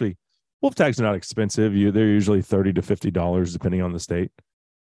 You could actually, wolf tags are not expensive. They're usually $30 to $50 depending on the state.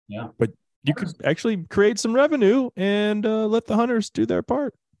 Yeah. But you could actually create some revenue and let the hunters do their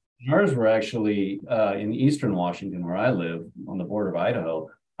part. Ours were actually in eastern Washington, where I live on the border of Idaho.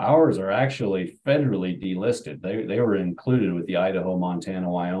 Ours are actually federally delisted. They were included with the Idaho, Montana,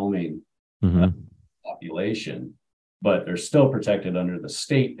 Wyoming population, but they're still protected under the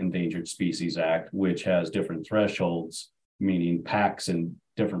State Endangered Species Act, which has different thresholds, meaning packs in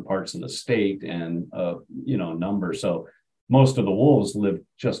different parts of the state and number. So most of the wolves live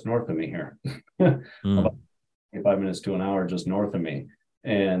just north of me here, about 5 minutes to an hour just north of me.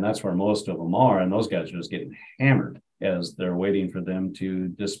 And that's where most of them are. And those guys are just getting hammered as they're waiting for them to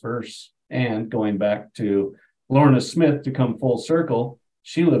disperse. And going back to Lorna Smith to come full circle,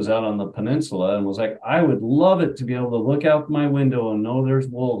 she lives out on the peninsula and was like, I would love it to be able to look out my window and know there's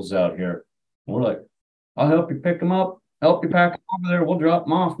wolves out here. And we're like, I'll help you pick them up, help you pack them over there. We'll drop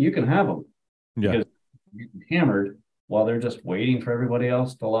them off. You can have them. Yeah. Because you're getting hammered while they're just waiting for everybody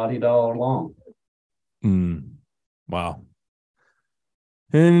else to la-di-da along. Wow.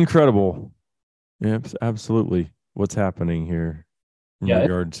 Incredible. Yep, absolutely. What's happening here in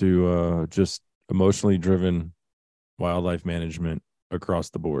regard to just emotionally driven wildlife management across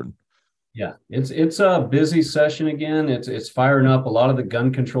the board? Yeah, it's a busy session again. It's firing up. A lot of the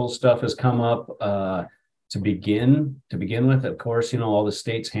gun control stuff has come up to begin with. Of course, all the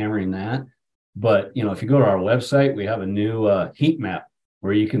states hammering that. But if you go to our website, we have a new heat map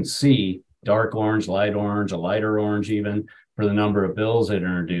where you can see dark orange, light orange, a lighter orange even, for the number of bills that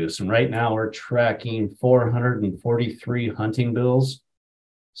are introduced. And right now we're tracking 443 hunting bills,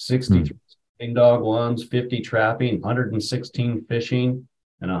 63 dog ones, 50 trapping, 116 fishing,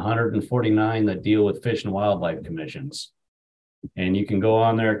 and 149 that deal with Fish and Wildlife Commissions. And you can go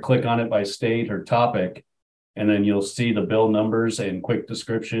on there, click on it by state or topic, and then you'll see the bill numbers and quick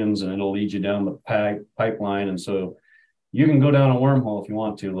descriptions, and it'll lead you down the pipeline. And so you can go down a wormhole if you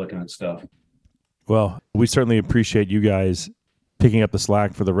want to, looking at stuff. Well, we certainly appreciate you guys picking up the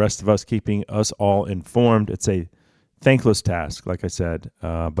slack for the rest of us, keeping us all informed. It's a thankless task, like I said,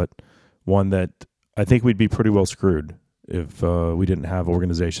 but one that I think we'd be pretty well screwed if we didn't have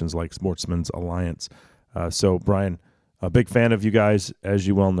organizations like Sportsmen's Alliance. So, Brian, a big fan of you guys, as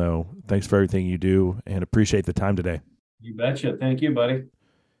you well know. Thanks for everything you do, and appreciate the time today. You betcha. Thank you, buddy.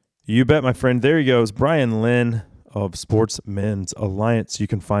 You bet, my friend. There he goes, Brian Lynn of Sportsmen's Alliance. You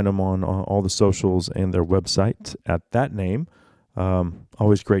can find them on all the socials and their website at that name.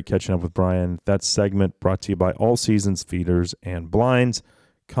 Always great catching up with Brian. That segment brought to you by All Seasons Feeders and Blinds.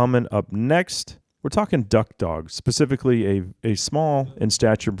 Coming up next, we're talking duck dogs, specifically a small in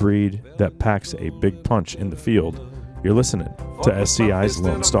stature breed that packs a big punch in the field. You're listening to SCI's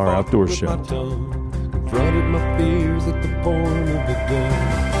Lone Star Outdoors Show. Confronted my fears at the point of the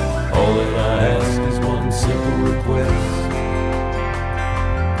gun. All that I ask is one simple request.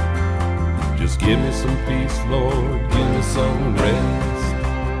 Just give me some peace, Lord, give me some rest.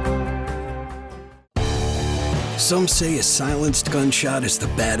 Some say a silenced gunshot is the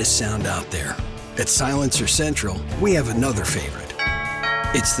baddest sound out there. At Silencer Central, we have another favorite.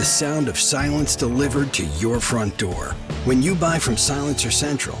 It's the sound of silence delivered to your front door. When you buy from Silencer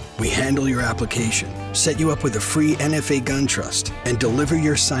Central, we handle your application, set you up with a free NFA gun trust, and deliver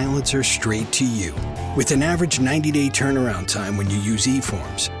your silencer straight to you. With an average 90-day turnaround time when you use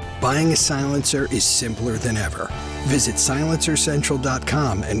eForms, buying a silencer is simpler than ever. Visit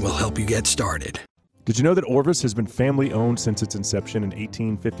silencercentral.com and we'll help you get started. Did you know that Orvis has been family-owned since its inception in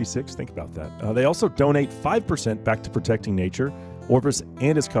 1856? Think about that. They also donate 5% back to protecting nature. Orvis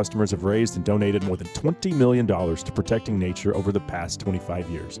and its customers have raised and donated more than $20 million to protecting nature over the past 25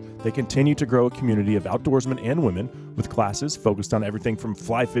 years. They continue to grow a community of outdoorsmen and women with classes focused on everything from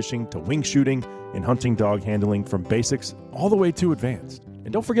fly fishing to wing shooting and hunting dog handling, from basics all the way to advanced.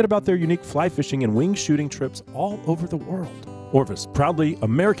 And don't forget about their unique fly fishing and wing shooting trips all over the world. Orvis, proudly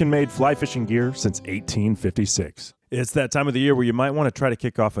American-made fly fishing gear since 1856. It's that time of the year where you might want to try to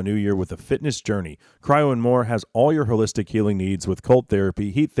kick off a new year with a fitness journey. Cryo and More has all your holistic healing needs with cold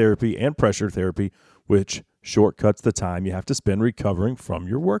therapy, heat therapy, and pressure therapy, which shortcuts the time you have to spend recovering from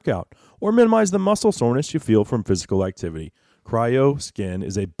your workout or minimize the muscle soreness you feel from physical activity. Cryo Skin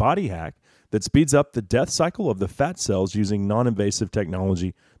is a body hack that speeds up the death cycle of the fat cells using non-invasive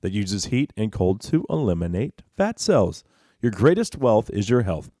technology that uses heat and cold to eliminate fat cells. Your greatest wealth is your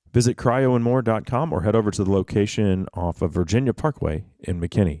health. Visit cryoandmore.com or head over to the location off of Virginia Parkway in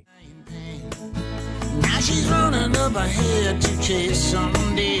McKinney. Now she's running up ahead to chase some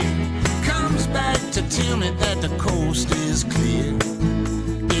deer. Comes back to tell me that the coast is clear.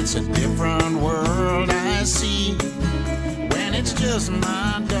 It's a different world I see when it's just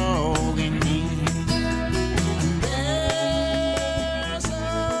my dog and me.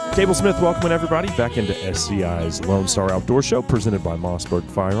 Cable Smith welcoming everybody back into SCI's Lone Star Outdoor Show presented by Mossberg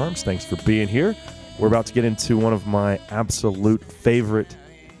Firearms. Thanks for being here. We're about to get into one of my absolute favorite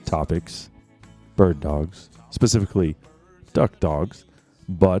topics, bird dogs, specifically duck dogs.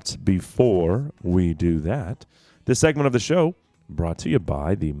 But before we do that, this segment of the show brought to you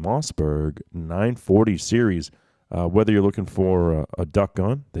by the Mossberg 940 series. Whether you're looking for a duck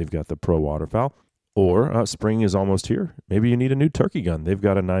gun, they've got the Pro Waterfowl. Or spring is almost here. Maybe you need a new turkey gun. They've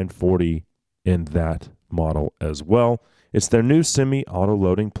got a 940 in that model as well. It's their new semi-auto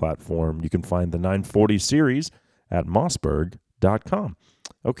loading platform. You can find the 940 series at mossberg.com.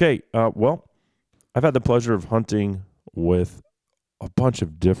 Okay, well, I've had the pleasure of hunting with a bunch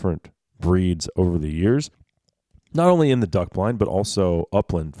of different breeds over the years, not only in the duck blind, but also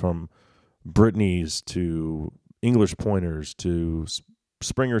upland, from Brittany's to English pointers to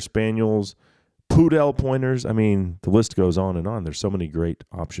Springer Spaniels, Poodle pointers. I mean, the list goes on and on. There's so many great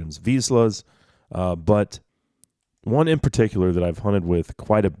options. Vizslas, but one in particular that I've hunted with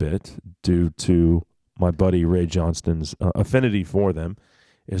quite a bit due to my buddy Ray Johnston's affinity for them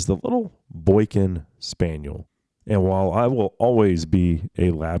is the little Boykin Spaniel. And while I will always be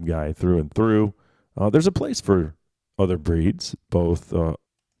a lab guy through and through, there's a place for other breeds, both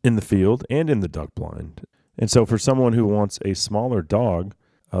in the field and in the duck blind. And so for someone who wants a smaller dog,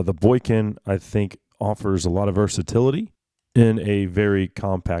 the Boykin, I think, offers a lot of versatility in a very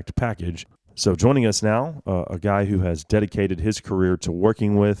compact package. So joining us now, a guy who has dedicated his career to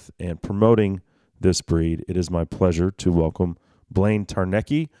working with and promoting this breed, it is my pleasure to welcome Blaine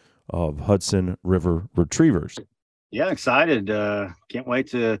Tarnecki of Hudson River Retrievers. Yeah, excited. Can't wait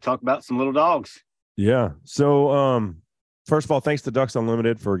to talk about some little dogs. Yeah. So first of all, thanks to Ducks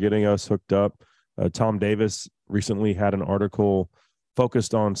Unlimited for getting us hooked up. Tom Davis recently had an article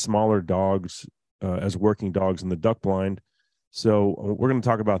focused on smaller dogs as working dogs in the duck blind. So we're going to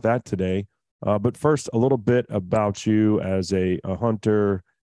talk about that today. But first, a little bit about you as a hunter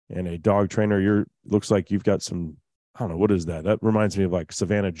and a dog trainer. Looks like you've got some, I don't know, what is that? That reminds me of like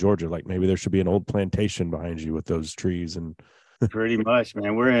Savannah, Georgia. Like maybe there should be an old plantation behind you with those trees. And pretty much,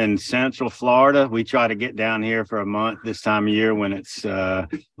 man. We're in Central Florida. We try to get down here for a month this time of year when it's a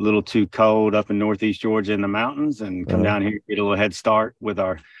little too cold up in Northeast Georgia in the mountains, and come down here, get a little head start with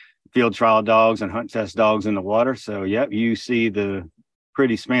our field trial dogs and hunt test dogs in the water. So, yep, you see the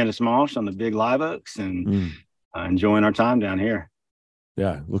pretty Spanish Mosh on the big live oaks, and enjoying our time down here.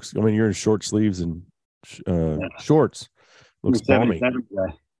 Yeah, looks. I mean, you're in short sleeves and shorts. Looks balmy.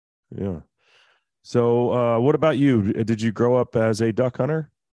 Yeah. So what about you? Did you grow up as a duck hunter?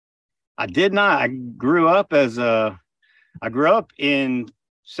 I did not. I grew up in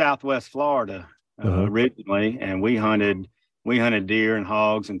Southwest Florida originally, and we hunted deer and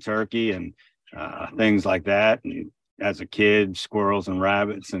hogs and turkey and things like that. And as a kid, squirrels and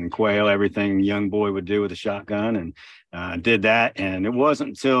rabbits and quail, everything a young boy would do with a shotgun, and did that. And it wasn't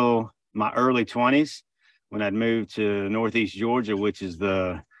until my early 20s when I'd moved to Northeast Georgia, which is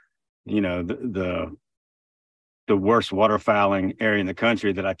the worst waterfowling area in the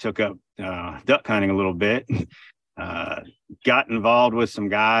country, that I took up duck hunting a little bit. Got involved with some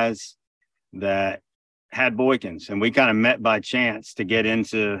guys that had Boykins, and we kind of met by chance to get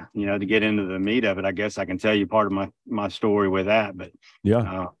into the meat of it. I guess I can tell you part of my story with that, but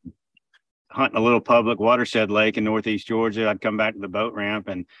hunting a little public watershed lake in Northeast Georgia, I'd come back to the boat ramp,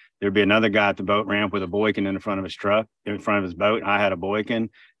 and there'd be another guy at the boat ramp with a Boykin in the front of his truck, in front of his boat. I had a Boykin,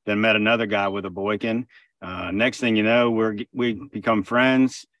 then met another guy with a Boykin. Next thing you know, we become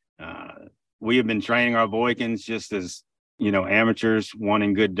friends. We have been training our Boykins just as, amateurs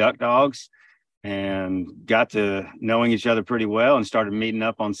wanting good duck dogs, and got to knowing each other pretty well, and started meeting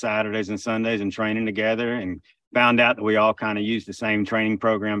up on Saturdays and Sundays and training together, and found out that we all kind of used the same training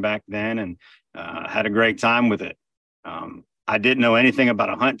program back then, and had a great time with it. I didn't know anything about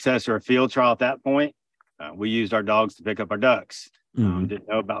a hunt test or a field trial at that point. We used our dogs to pick up our ducks. Didn't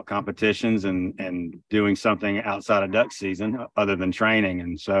know about competitions and doing something outside of duck season other than training.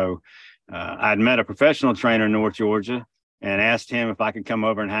 And so I'd met a professional trainer in North Georgia and asked him if I could come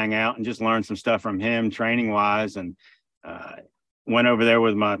over and hang out and just learn some stuff from him training wise. And went over there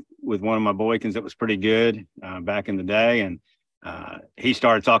with one of my Boykins that was pretty good back in the day. And he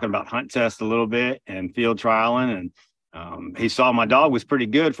started talking about hunt tests a little bit and field trialing. And he saw my dog was pretty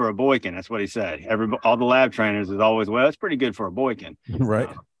good for a Boykin. That's what he said. All the lab trainers is always, well, it's pretty good for a Boykin. Right.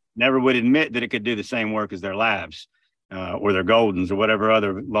 Never would admit that it could do the same work as their labs or their Goldens or whatever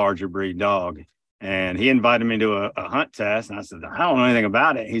other larger breed dog. And he invited me to a hunt test. And I said, I don't know anything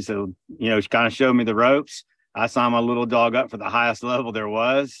about it. He said, he kind of showed me the ropes. I signed my little dog up for the highest level there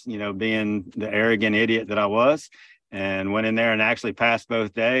was, being the arrogant idiot that I was, and went in there and actually passed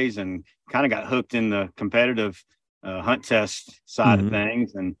both days and kind of got hooked in the competitive hunt test side of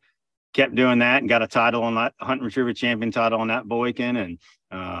things, and kept doing that and got a title on that hunt retriever champion title on that Boykin and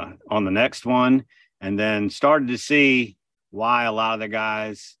on the next one. And then started to see why a lot of the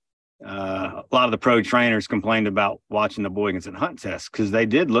guys, a lot of the pro trainers complained about watching the Boykins at hunt tests, because they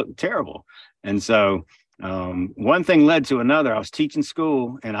did look terrible. And so one thing led to another. I was teaching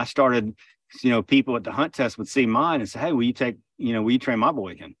school, and I started, people at the hunt test would see mine and say, hey, will you train my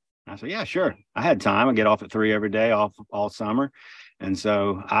Boykin? I said, yeah, sure. I had time. I get off at 3 every day, off all summer. And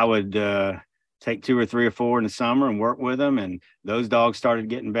so I would take 2 or 3 or 4 in the summer and work with them. And those dogs started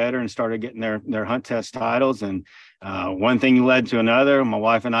getting better and started getting their hunt test titles. And one thing led to another. My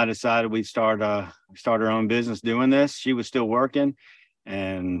wife and I decided we'd start our own business doing this. She was still working,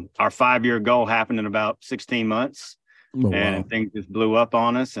 and our 5-year goal happened in about 16 months. And things just blew up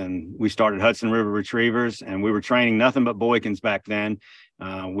on us, and we started Hudson River Retrievers, and we were training nothing but Boykins back then.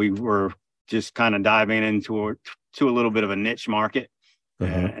 We were just kind of diving into a little bit of a niche market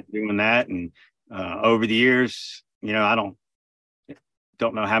and doing that. And over the years, I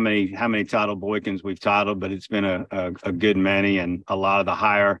don't know how many titled Boykins we've titled, but it's been a good many, and a lot of the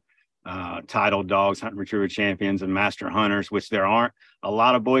higher titled dogs, hunt retriever champions and master hunters, which there aren't a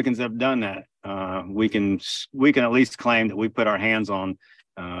lot of Boykins that have done that. We can at least claim that we put our hands on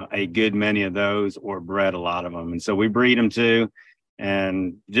a good many of those, or bred a lot of them. And so we breed them too.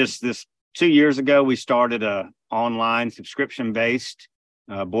 And just this 2 years ago, we started a online subscription-based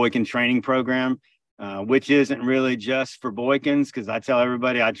Boykin training program, which isn't really just for Boykins, because I tell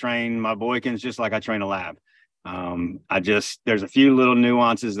everybody I train my Boykins just like I train a lab. There's a few little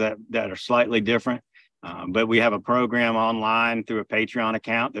nuances that are slightly different, but we have a program online through a Patreon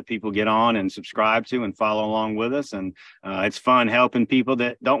account that people get on and subscribe to and follow along with us. And it's fun helping people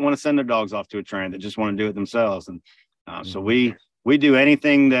that don't want to send their dogs off to a trainer, that just want to do it themselves. And so we do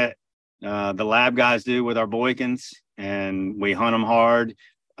anything that the lab guys do with our Boykins, and we hunt them hard.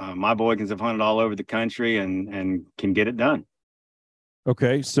 My Boykins have hunted all over the country and can get it done.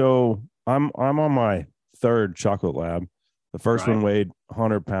 Okay, so I'm on my 3rd chocolate lab. The first one weighed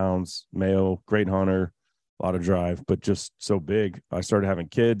 100 pounds, male, great hunter, a lot of drive, but just so big. I started having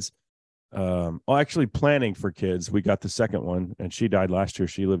kids. Actually planning for kids. We got the second one, and she died last year.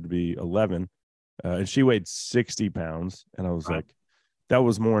 She lived to be 11, and she weighed 60 pounds. And I was like, that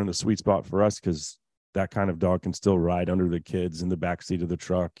was more in the sweet spot for us, because that kind of dog can still ride under the kids in the back seat of the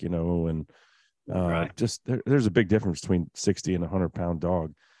truck, and just there's a big difference between 60 and 100-pound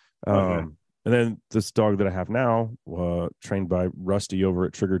dog. And then this dog that I have now, trained by Rusty over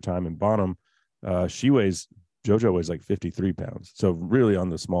at Trigger Time in Bonham, JoJo weighs like 53 pounds. So really on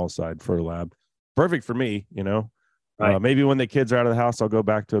the small side for a lab. Perfect for me, Maybe when the kids are out of the house, I'll go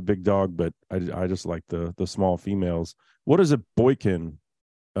back to a big dog, but I just like the small females. What is a Boykin?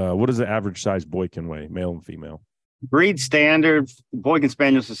 What does the average size Boykin weigh, male and female? Breed standard, Boykin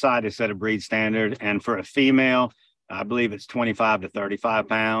Spaniel Society set a breed standard. And for a female, I believe it's 25 to 35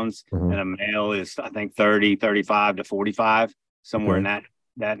 pounds, and a male is, I think, 35 to 45, somewhere in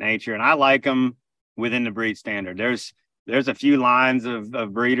that nature. And I like them within the breed standard. There's there's a few lines of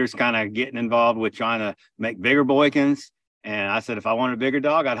breeders kind of getting involved with trying to make bigger Boykins. And I said, if I wanted a bigger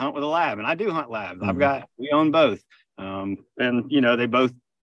dog, I'd hunt with a lab. And I do hunt labs. We own both. And, they both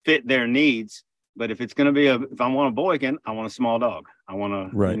fit their needs. But if it's going to be if I want a Boykin, I want a small dog. I want a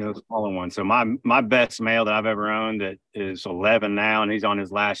smaller one. So my best male that I've ever owned that is 11 now, and he's on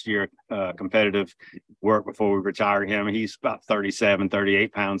his last year competitive work before we retire him. He's about 37,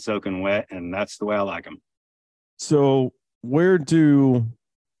 38 pounds soaking wet, and that's the way I like him. So where do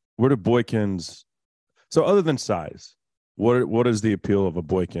Boykins? So other than size, what is the appeal of a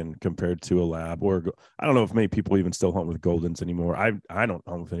Boykin compared to a lab? Or I don't know if many people even still hunt with Goldens anymore. I don't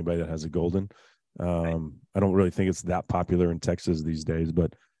hunt with anybody that has a Golden. I don't really think it's that popular in Texas these days,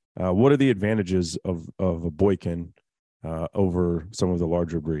 but what are the advantages of a Boykin over some of the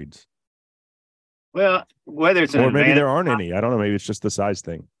larger breeds? Well, whether it's maybe there aren't any. I don't know. Maybe it's just the size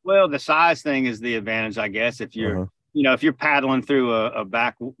thing. Well, the size thing is the advantage, I guess. If you're, if you're paddling through a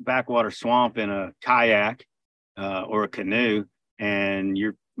backwater swamp in a kayak or a canoe, and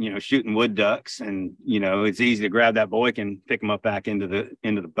you're shooting wood ducks, and it's easy to grab that Boykin, pick them up back into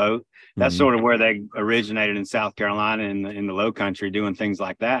the boat. That's sort of where they originated in South Carolina in the low country, doing things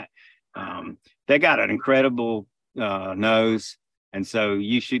like that. They got an incredible nose, and so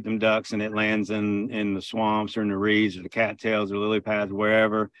you shoot them ducks and it lands in the swamps or in the reeds or the cattails or lily pads,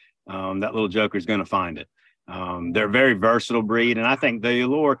 wherever. That little joker is going to find it. They're a very versatile breed, and I think the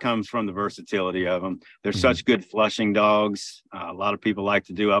allure comes from the versatility of them. They're such good flushing dogs. A lot of people like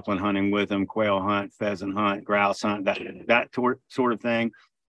to do upland hunting with them, quail hunt, pheasant hunt, grouse hunt, that sort of thing.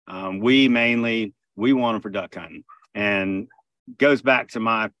 We want them for duck hunting, and goes back to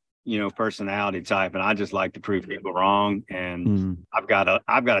my personality type, and I just like to prove people wrong. And I've got a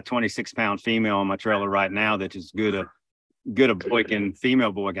 26-pound female on my trailer right now that's as good a Boykin,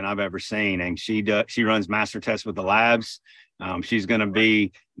 female Boykin I've ever seen, and she runs master tests with the labs. She's going to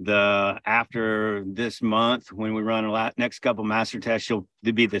be after this month when we run next couple master tests, she'll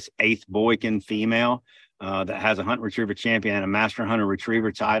be this 8th Boykin female that has a hunt retriever champion and a master hunter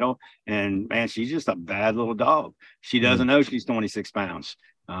retriever title. And man, she's just a bad little dog. She doesn't know she's 26 pounds.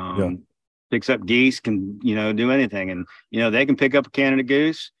 Picks up geese, can do anything, and they can pick up a Canada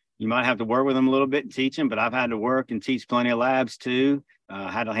goose. You might have to work with them a little bit and teach them, but I've had to work and teach plenty of labs too,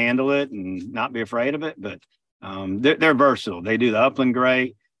 how to handle it and not be afraid of it. But they're versatile. They do the upland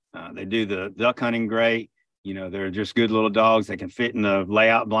great. They do the duck hunting great. They're just good little dogs. They can fit in the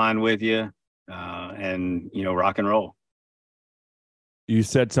layout blind with you and rock and roll. You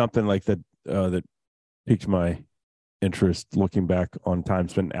said something like that that piqued my interest looking back on time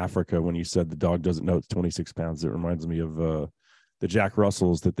spent in Africa when you said the dog doesn't know it's 26 pounds. It reminds me of the Jack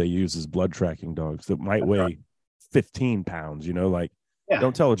Russells that they use as blood tracking dogs that might weigh 15 pounds,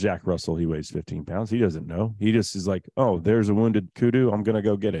 don't tell a Jack Russell he weighs 15 pounds. He doesn't know. He just is like, oh, there's a wounded kudu. I'm going to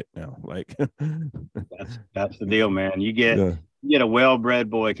go get it now. Like that's the deal, man. You get a well-bred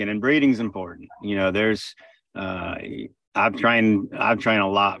Boykin, and breeding's important. I've trained a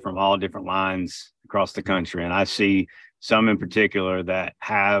lot from all different lines across the country, and I see some in particular that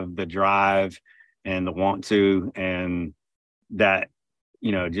have the drive and the want to, and that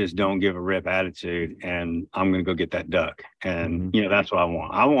just don't give a rip attitude, and I'm going to go get that duck. And that's what I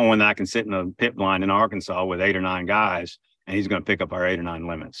want. I want one that I can sit in a pit blind in Arkansas with 8 or 9 guys, and he's going to pick up our 8 or 9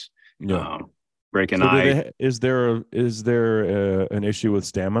 limits. Breaking eye. Is there an issue with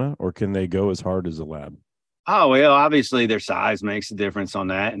stamina, or can they go as hard as a lab? Oh, well, obviously their size makes a difference on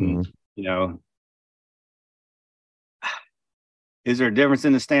that. And, is there a difference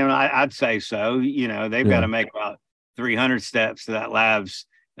in the stamina? I'd say so. They've got to make about 300 steps to that lab's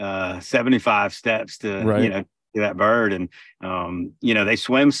 75 steps to, to that bird. And, they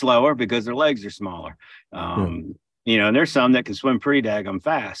swim slower because their legs are smaller. And there's some that can swim pretty daggum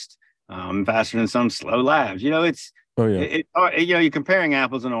fast, faster than some slow labs. You're comparing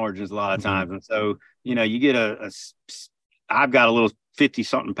apples and oranges a lot of times. And so, you get I've got a little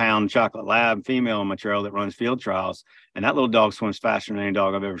 50-something pound chocolate lab female on my trail that runs field trials, and that little dog swims faster than any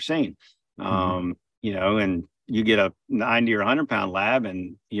dog I've ever seen. And you get a 90 or 100 pound lab,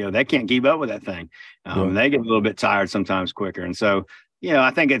 and, they can't keep up with that thing. They get a little bit tired sometimes quicker. And so,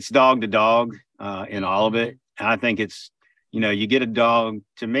 I think it's dog to dog in all of it. And I think it's, you get a dog,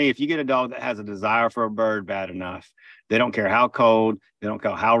 to me, if you get a dog that has a desire for a bird bad enough, they don't care how cold, they don't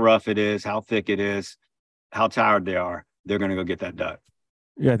care how rough it is, how thick it is, how tired they are, they're going to go get that duck.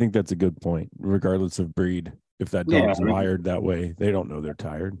 Yeah, I think that's a good point. Regardless of breed, if that dog's wired that way, they don't know they're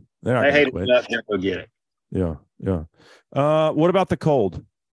tired. They hate it enough to go get it. Yeah. What about the cold?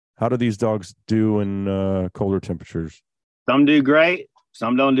 How do these dogs do in colder temperatures? Some do great,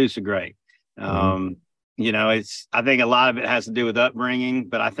 some don't do so great. I think a lot of it has to do with upbringing,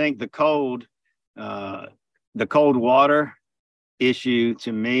 but I think the cold water issue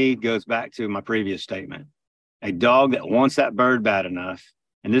to me goes back to my previous statement. A dog that wants that bird bad enough,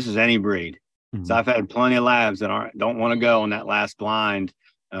 and this is any breed. Mm-hmm. So I've had plenty of labs that don't want to go on that last blind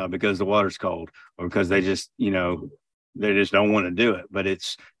because the water's cold, or because they just don't want to do it. But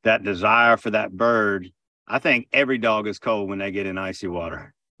it's that desire for that bird. I think every dog is cold when they get in icy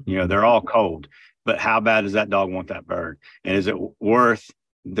water. They're all cold, but how bad does that dog want that bird? And is it worth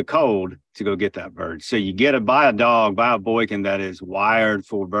the cold to go get that bird? So you buy a Boykin that is wired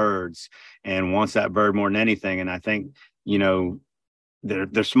for birds and wants that bird more than anything. And I think,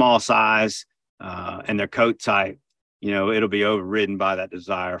 their small size and their coat type, it'll be overridden by that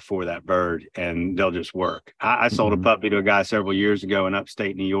desire for that bird, and they'll just work. I sold a puppy to a guy several years ago in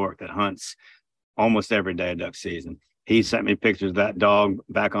upstate New York that hunts almost every day of duck season. He sent me pictures of that dog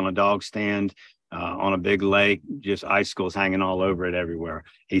back on a dog stand on a big lake, just icicles hanging all over it everywhere.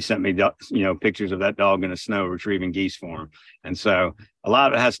 He sent me, pictures of that dog in the snow retrieving geese for him. And so a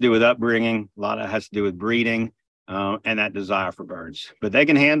lot of it has to do with upbringing. A lot of it has to do with breeding and that desire for birds. But they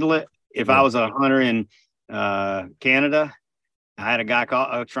can handle it. If I was a hunter in Canada, I had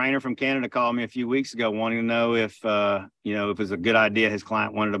a trainer from Canada call me a few weeks ago wanting to know if it was a good idea. His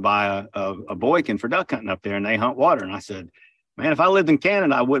client wanted to buy a Boykin for duck hunting up there, and they hunt water. And I said, man, if I lived in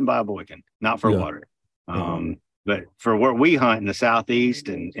Canada, I wouldn't buy a Boykin, not for water. But for where we hunt in the Southeast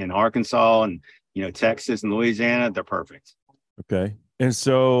and in Arkansas and, Texas and Louisiana, they're perfect. Okay. And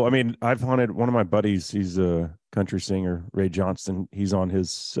so, I've hunted one of my buddies. He's a country singer, Ray Johnston. He's on his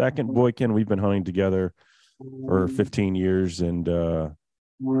second Boykin. We've been hunting together for 15 years. And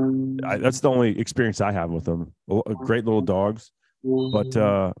that's the only experience I have with them. Great little dogs.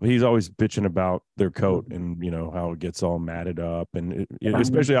 But he's always bitching about their coat and, how it gets all matted up. And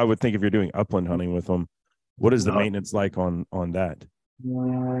especially I would think if you're doing upland hunting with them, what is the maintenance like on that?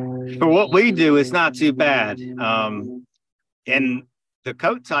 For what we do, it's not too bad. And the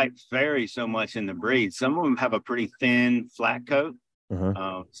coat types vary so much in the breed. Some of them have a pretty thin, flat coat.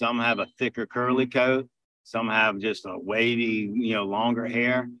 Some have a thicker, curly coat. Some have just a wavy, longer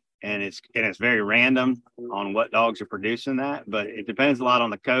hair. And it's very random on what dogs are producing that, but it depends a lot on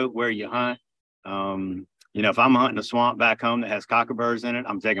the coat, where you hunt. If I'm hunting a swamp back home that has cockleburs in it,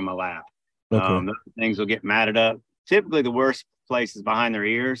 I'm taking my lap. Okay. Those things will get matted up. Typically, the worst place is behind their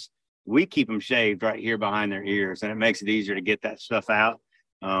ears. We keep them shaved right here behind their ears, and it makes it easier to get that stuff out.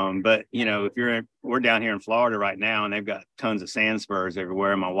 But if we're down here in Florida right now, and they've got tons of sand spurs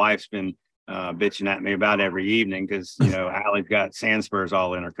everywhere. My wife's been bitching at me about every evening because Allie's got sand spurs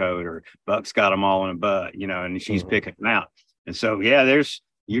all in her coat, or Buck's got them all in a butt, and she's picking them out. And so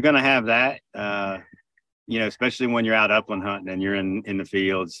you're gonna have that, especially when you're out upland hunting and you're in the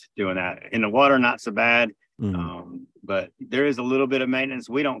fields doing that. In the water, not so bad, but there is a little bit of maintenance.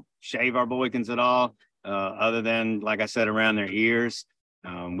 We don't shave our Boykins at all, other than, like I said, around their ears.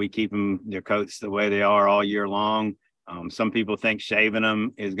 We keep their coats the way they are all year long. Some people think shaving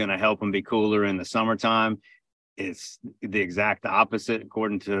them is going to help them be cooler in the summertime. It's the exact opposite,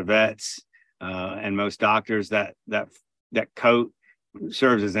 according to vets and most doctors. That coat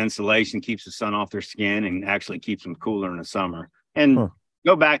serves as insulation, keeps the sun off their skin, and actually keeps them cooler in the summer. And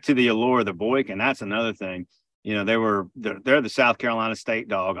go back to the allure of the Boykin. That's another thing. They're the South Carolina state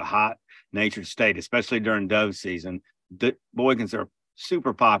dog, a hot natured state, especially during dove season. The Boykins are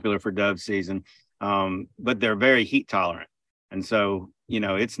super popular for dove season. But they're very heat tolerant. And so,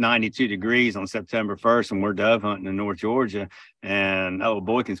 it's 92 degrees on September 1st, and we're dove hunting in North Georgia, and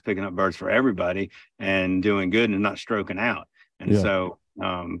Boykin's picking up birds for everybody and doing good and not stroking out. And so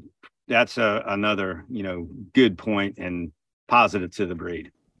that's another, good point and positive to the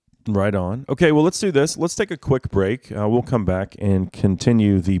breed. Right on. Okay, well, let's do this. Let's take a quick break. We'll come back and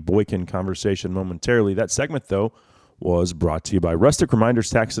continue the Boykin conversation momentarily. That segment, though, was brought to you by Rustic Reminders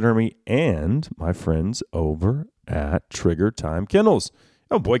Taxidermy and my friends over at Trigger Time Kennels.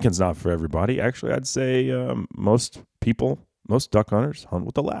 Boykin's not for everybody. Actually, I'd say most duck hunters hunt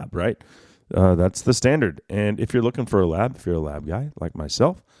with a lab, right? That's the standard. And if you're looking for a lab, if you're a lab guy like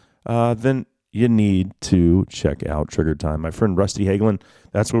myself, then you need to check out Trigger Time. My friend Rusty Hagelin,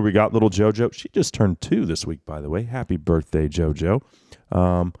 that's where we got little JoJo. She just turned 2 this week, by the way. Happy birthday, JoJo.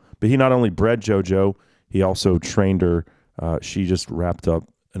 But he not only bred JoJo, he also trained her. She just wrapped up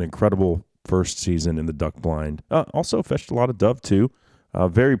an incredible first season in the duck blind. Also fetched a lot of dove, too.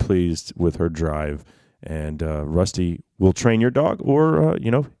 Very pleased with her drive. And Rusty will train your dog. Or,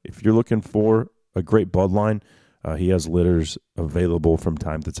 if you're looking for a great bloodline, he has litters available from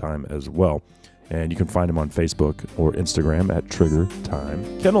time to time as well. And you can find him on Facebook or Instagram at Trigger Time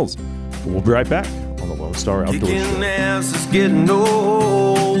Kennels. We'll be right back on the Lone Star Outdoors Kicking Show. ass is getting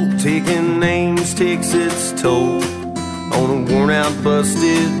old. Taking names takes its toll on a worn out,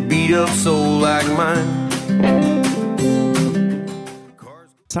 busted, beat up soul like mine.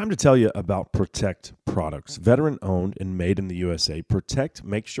 It's time to tell you about Protect products. Veteran owned and made in the USA, Protect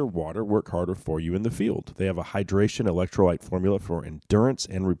makes your water work harder for you in the field. They have a hydration electrolyte formula for endurance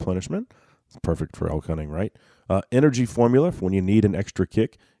and replenishment. It's perfect for elk hunting, right? Energy formula for when you need an extra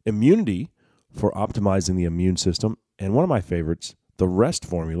kick. Immunity for optimizing the immune system. And one of my favorites, the rest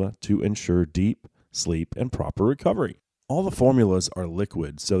formula to ensure deep sleep and proper recovery. All the formulas are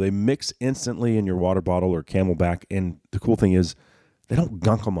liquid, so they mix instantly in your water bottle or Camelback. And the cool thing is, they don't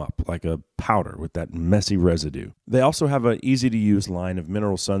gunk them up like a powder with that messy residue. They also have an easy-to-use line of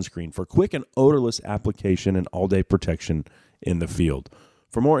mineral sunscreen for quick and odorless application and all-day protection in the field.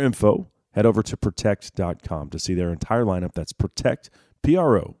 For more info, head over to protect.com to see their entire lineup. That's Protect,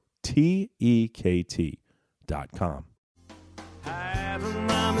 PROTEKT.com. Having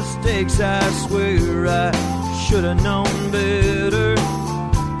my mistakes, I swear I should have known better.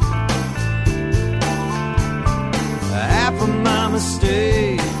 Half of my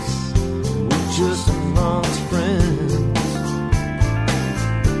mistakes were just amongst friends.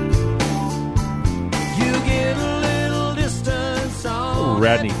 You get a little distance on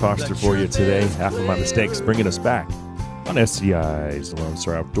Radney Foster for you today. Half of my mistakes, bringing us back on SCI's Lone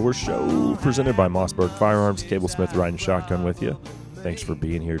Star Outdoor Show, presented by Mossberg Firearms. Cable Smith riding shotgun with you. Thanks for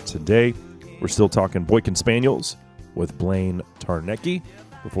being here today. We're still talking Boykin Spaniels with Blaine Tarnecki.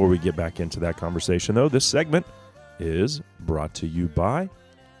 Before we get back into that conversation, though, this segment is brought to you by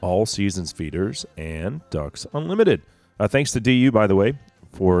All Seasons Feeders and Ducks Unlimited. Thanks to DU, by the way,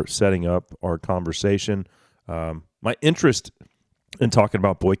 for setting up our conversation. My interest in talking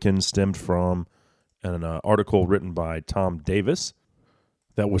about Boykin stemmed from an article written by Tom Davis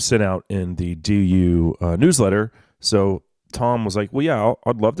that was sent out in the DU newsletter. So Tom was like, well, yeah,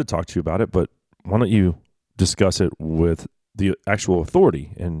 I'd love to talk to you about it, but why don't you discuss it with the actual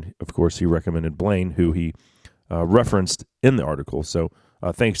authority? And, of course, he recommended Blaine, who he referenced in the article. So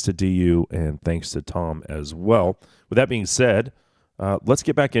thanks to DU and thanks to Tom as well. With that being said, let's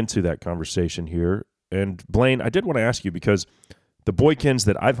get back into that conversation here. And Blaine, I did want to ask you, because the Boykins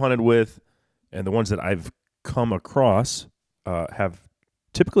that I've hunted with and the ones that I've come across have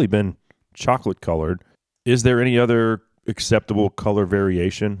typically been chocolate colored. Is there any other acceptable color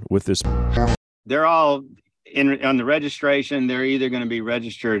variation with this? They're all on the registration. They're either going to be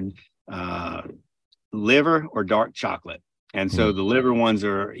registered liver or dark chocolate. And so the liver ones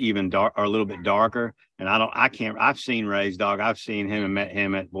are even dark, are a little bit darker. And I've seen Ray's dog. I've seen him and met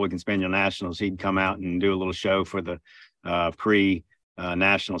him at Boykin Spaniel Nationals. He'd come out and do a little show for the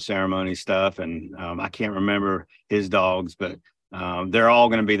national ceremony stuff. And I can't remember his dogs, but they're all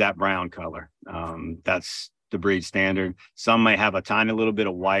going to be that brown color. That's the breed standard. Some may have a tiny little bit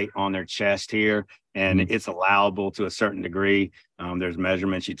of white on their chest here, and it's allowable to a certain degree. There's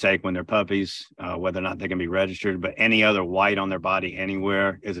measurements you take when they're puppies, whether or not they can be registered, but any other white on their body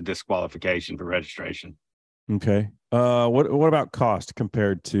anywhere is a disqualification for registration. Okay. What about cost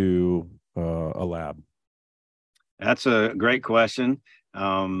compared to a lab? That's a great question.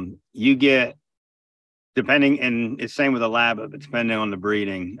 You get, depending, and it's same with a lab, but depending on the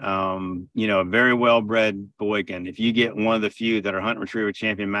breeding, a very well-bred Boykin, if you get one of the few that are Hunt Retriever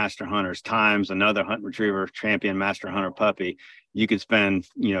Champion Master Hunters times another Hunt Retriever Champion Master Hunter puppy, you could spend,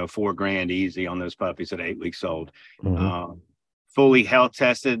 $4,000 easy on those puppies at 8 weeks old. Fully health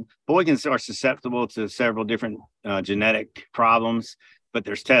tested. Boykins are susceptible to several different genetic problems, but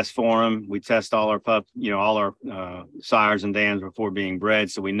there's tests for them. We test all our all our sires and dams before being bred,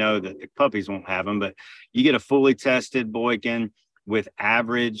 so we know that the puppies won't have them. But you get a fully tested Boykin with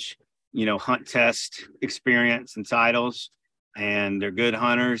average, hunt test experience and titles, and they're good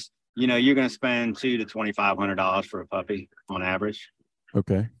hunters. You're going to spend $200 to $2,500 for a puppy on average.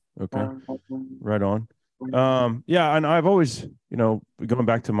 Okay. Right on. Yeah, and I've always, going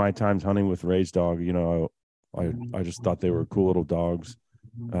back to my times hunting with Ray's dog, I just thought they were cool little dogs.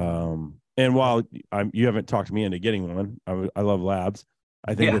 And while you haven't talked me into getting one, I love labs.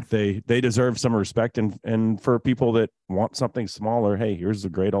 I think that they deserve some respect, and for people that want something smaller, hey, here's a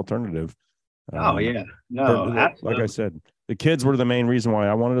great alternative. Like I said, the kids were the main reason why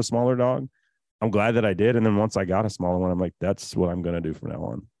I wanted a smaller dog. I'm glad that I did, and then once I got a smaller one, I'm like, that's what I'm going to do from now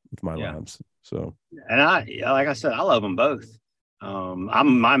on with my labs. So, and like I said, I love them both.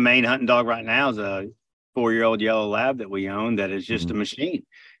 My main hunting dog right now is a 4-year-old yellow lab that we own that is just a machine.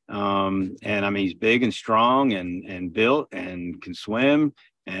 And I mean, he's big and strong and built and can swim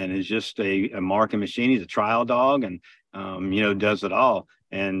and is just a marking machine. He's a trial dog, and does it all.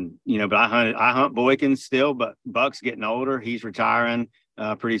 And but I hunt Boykins still, but Buck's getting older. He's retiring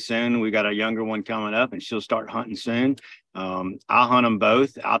pretty soon. We got a younger one coming up, and she'll start hunting soon. I'll hunt them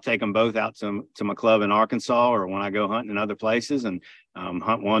both. I'll take them both out to my club in Arkansas, or when I go hunting in other places, and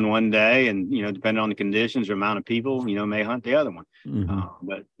hunt one day, and depending on the conditions or amount of people, may hunt the other one.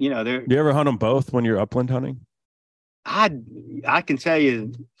 But do you ever hunt them both when you're upland hunting? I can tell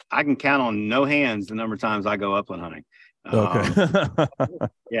you, I can count on no hands the number of times I go upland hunting. Okay.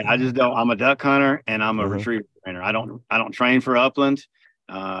 Yeah, I just don't. I'm a duck hunter and I'm a retriever trainer. I don't train for upland.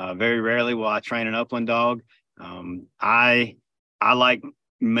 Very rarely will I train an upland dog. I like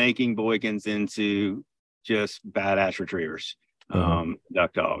making Boykins into just badass retrievers,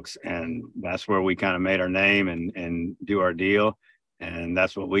 duck dogs, and that's where we kind of made our name and do our deal. And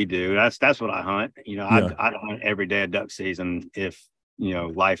that's what we do. That's what I hunt. I'd hunt every day of duck season if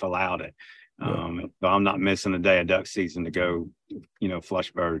life allowed it. So I'm not missing a day of duck season to go,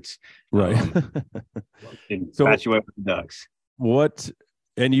 flush birds. Right. Infatuate with ducks.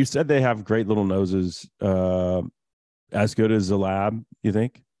 And you said they have great little noses, as good as a lab, you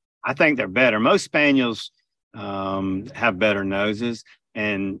think? I think they're better. Most spaniels have better noses.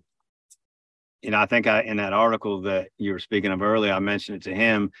 And, I think in that article that you were speaking of earlier, I mentioned it to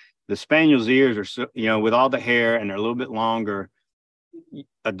him. The spaniel's ears are, so, with all the hair, and they're a little bit longer.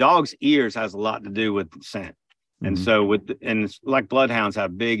 A dog's ears has a lot to do with scent. And so and it's like bloodhounds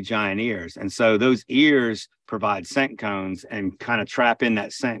have big giant ears. And so those ears provide scent cones and kind of trap in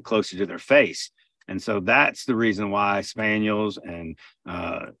that scent closer to their face. And so that's the reason why spaniels and,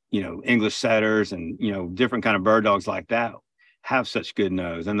 English setters and, different kind of bird dogs like that have such good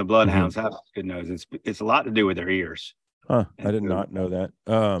nose, and the bloodhounds have such good nose. It's a lot to do with their ears. I did not know that.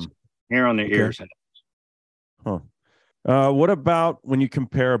 Hair on their ears. What about when you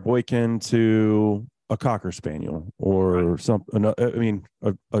compare a Boykin to a Cocker Spaniel or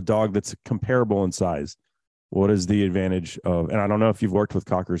a dog that's comparable in size? What is the advantage of, and I don't know if you've worked with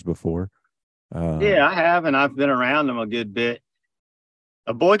Cockers before. Yeah, I have, and I've been around them a good bit.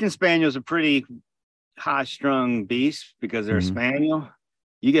 A Boykin Spaniel is a pretty high-strung beast because they're a spaniel.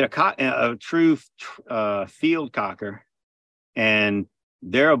 You get a true field cocker, and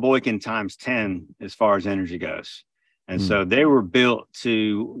they're a Boykin times 10 as far as energy goes. And so they were built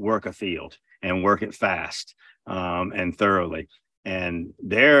to work a field and work it fast and thoroughly. And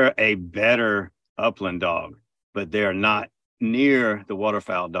they're a better upland dog, but they're not near the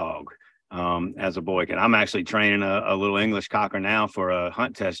waterfowl dog as a Boykin. I'm actually training a little English cocker now for a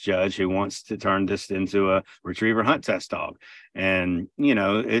hunt test judge who wants to turn this into a retriever hunt test dog. And,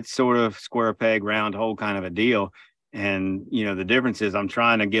 it's sort of square peg, round hole kind of a deal. And, the difference is I'm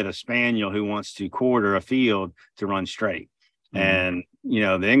trying to get a spaniel who wants to quarter a field to run straight. And,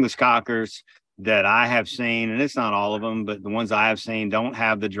 the English cockers that I have seen, and it's not all of them, but the ones I have seen don't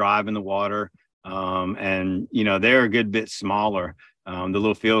have the drive in the water. And, they're a good bit smaller. The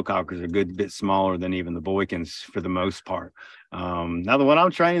little field cockers are a good bit smaller than even the Boykins for the most part. Now the one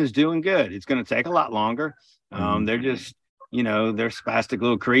I'm training is doing good. It's going to take a lot longer. They're just, they're spastic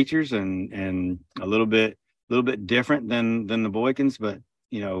little creatures and a little bit different than the Boykins. But,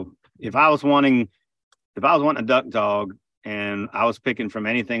 if I was wanting a duck dog and I was picking from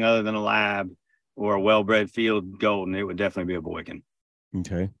anything other than a lab or a well-bred field golden, it would definitely be a Boykin.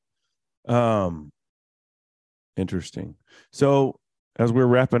 Okay. Interesting. So as we're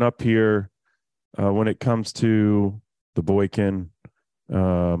wrapping up here, when it comes to the Boykin,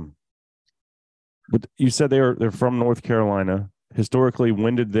 but you said they're from North Carolina. Historically,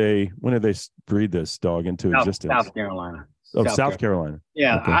 when did they breed this dog into existence? South Carolina. Oh, South Carolina.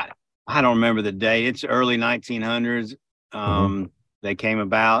 Yeah, okay. I don't remember the date. It's early 1900s. They came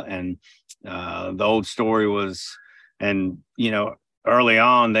about, and the old story was, and early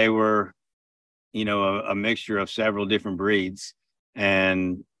on they were, a mixture of several different breeds.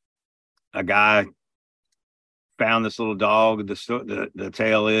 And a guy found this little dog. The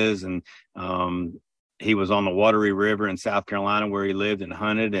tale is, and he was on the Wateree River in South Carolina where he lived and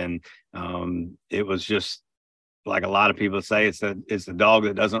hunted, and it was just like a lot of people say, it's the dog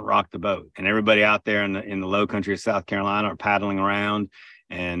that doesn't rock the boat. And everybody out there in the low country of South Carolina are paddling around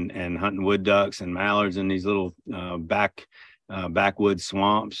and hunting wood ducks and mallards in these little backwoods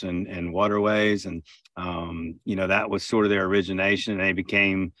swamps and waterways. And, that was sort of their origination. And they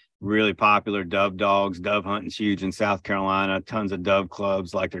became really popular dove dogs. Dove hunting's huge in South Carolina, tons of dove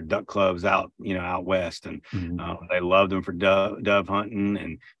clubs like their duck clubs out west. And they loved them for dove hunting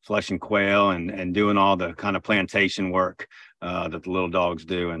and flushing quail and doing all the kind of plantation work that the little dogs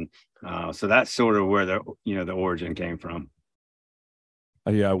do. And so that's sort of where the origin came from.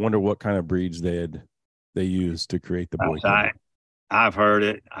 Yeah, I wonder what kind of breeds they use to create the Boykin. I've heard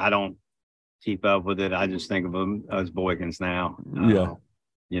it. I don't keep up with it. I just think of them as Boykins now. Yeah.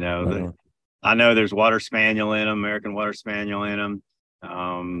 I know there's Water Spaniel in them, American Water Spaniel in them.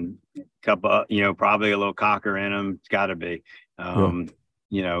 Couple, probably a little Cocker in them. It's got to be,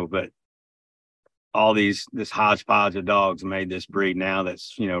 but all this hodgepodge of dogs made this breed now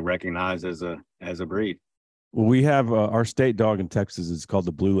that's, recognized as a breed. Well, we have our state dog in Texas is called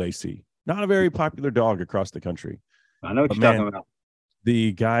the Blue Lacy. Not a very popular dog across the country. I know what you're talking about.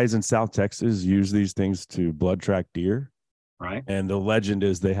 The guys in South Texas use these things to blood track deer. Right. And the legend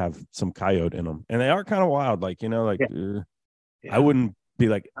is they have some coyote in them. And they are kind of wild. Like, I wouldn't be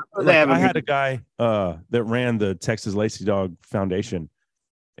like I had a guy that ran the Texas Lacy Dog Foundation,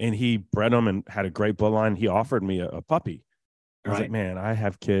 and he bred them and had a great bloodline. He offered me a puppy. I was like, man, I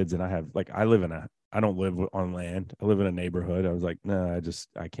have kids and I don't live on land. I live in a neighborhood. I was like, no,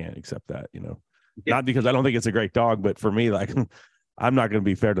 I can't accept that, not because I don't think it's a great dog, but for me, like, I'm not going to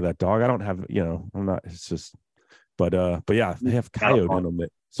be fair to that dog. I don't have, I'm not, it's just, but yeah, they have coyote in them.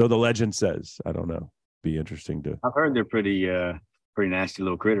 So the legend says, I don't know, be interesting to. I've heard they're pretty nasty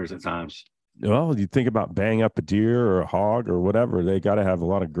little critters at times. Well, you think about banging up a deer or a hog or whatever, they got to have a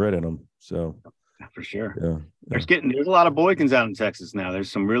lot of grit in them. So for sure. Yeah. There's a lot of Boykins out in Texas now.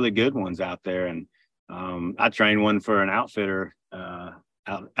 There's some really good ones out there. And I trained one for an outfitter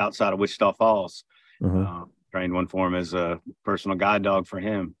outside of Wichita Falls. Trained one for him as a personal guide dog for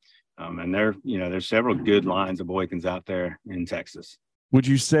him. And there's several good lines of Boykins out there in Texas. Would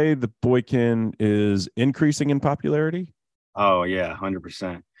you say the Boykin is increasing in popularity? Oh yeah,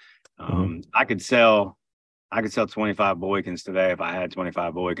 100%. I could sell 25 Boykins today if I had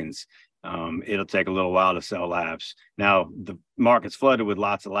 25 Boykins. It'll take a little while to sell labs. Now the market's flooded with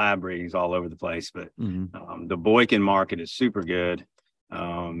lots of lab breedings all over the place, but the Boykin market is super good,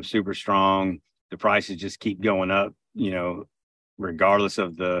 super strong. The prices just keep going up, regardless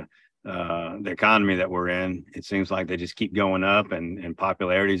of the economy that we're in. It seems like they just keep going up, and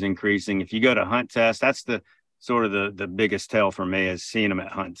popularity is increasing. If you go to Hunt Test, that's the sort of the biggest tell for me, is seeing them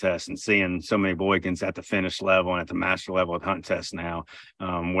at Hunt Test and seeing so many Boykins at the finish level and at the master level at Hunt Test now,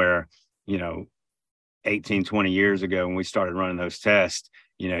 where 18, 20 years ago when we started running those tests,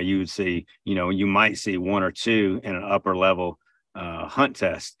 you would see, you might see one or two in an upper level Hunt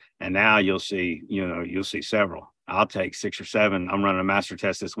Test, and now you'll see several. I'll take 6 or 7. I'm running a master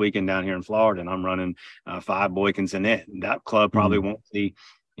test this weekend down here in Florida, and I'm running 5 Boykins in it. And that club probably won't see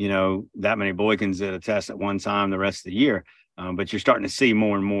that many Boykins at a test at one time the rest of the year. But you're starting to see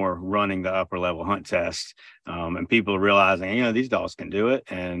more and more running the upper level Hunt Test, and people are realizing, these dogs can do it.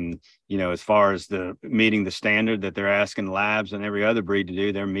 And, as far as meeting the standard that they're asking labs and every other breed to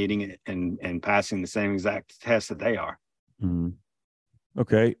do, they're meeting it and passing the same exact test that they are.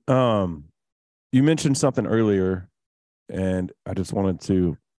 Okay. You mentioned something earlier, and I just wanted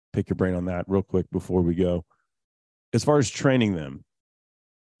to pick your brain on that real quick before we go. As far as training them,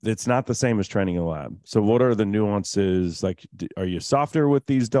 it's not the same as training in a lab. So what are the nuances? Like, are you softer with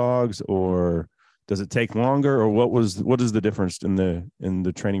these dogs, or does it take longer, or what is the difference in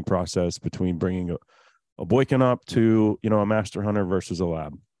the training process between bringing a Boykin up to, a master hunter versus a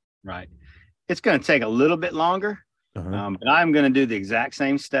lab? Right. It's going to take a little bit longer. But I'm going to do the exact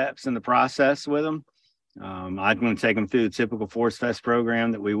same steps in the process with them. I'm going to take them through the typical Force Fest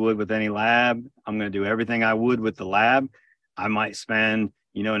program that we would with any lab. I'm going to do everything I would with the lab. I might spend,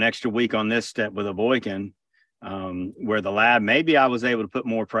 an extra week on this step with a Boykin, where the lab, maybe I was able to put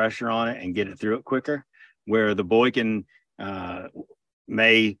more pressure on it and get it through it quicker, where the Boykin some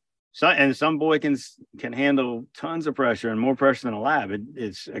Boykins can handle tons of pressure and more pressure than a lab.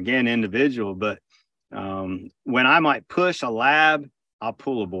 It's again individual, but when I might push a lab, I'll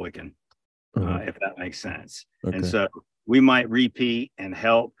pull a Boykin, if that makes sense. Okay. And so we might repeat and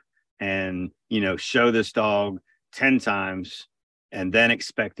help and, show this dog 10 times and then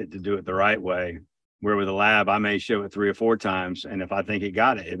expect it to do it the right way. Where with a lab, I may show it 3 or 4 times. And if I think it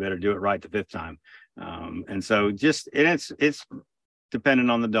got it, it better do it right the 5th time. And so it's dependent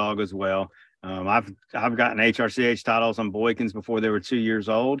on the dog as well. I've gotten HRCH titles on Boykins before they were 2 years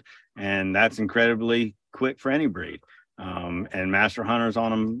old, and that's incredibly quick for any breed. And master hunters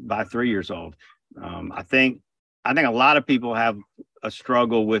on them by 3 years old. I think a lot of people have a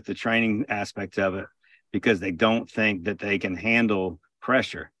struggle with the training aspect of it because they don't think that they can handle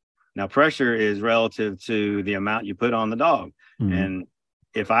pressure. Now, pressure is relative to the amount you put on the dog. And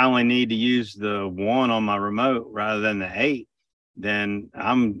if I only need to use the 1 on my remote rather than the 8, then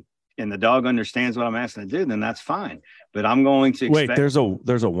and the dog understands what I'm asking to do, then that's fine. But I'm going to expect. Wait, there's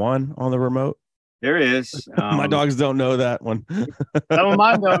a 1 on the remote? There is. My dogs don't know that one. Some of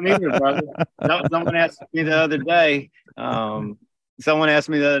mine don't either, brother. Someone asked me the other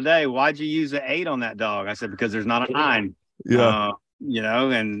day. Why'd you use an 8 on that dog? I said, because there's not a 9. Yeah.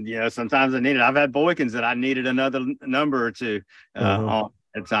 Sometimes I need it. I've had Boykins that I needed another number or two on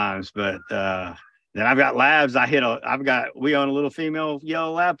at times, but then I've got labs. We own a little female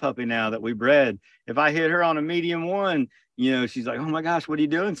yellow lab puppy now that we bred. If I hit her on a medium 1, she's like, oh my gosh, what are you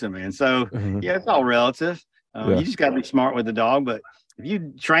doing to me? And so, it's all relative. You just got to be smart with the dog. But if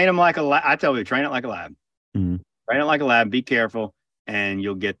you train them like a lab, I tell you, train it like a lab. Mm-hmm. Train it like a lab. Be careful, and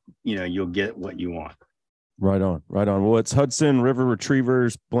you'll get what you want. Right on. Well, it's Hudson River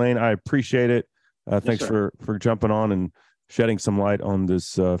Retrievers. Blaine, I appreciate it. Thanks for jumping on and shedding some light on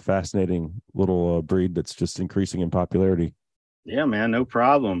this fascinating little breed that's just increasing in popularity. Yeah, man, no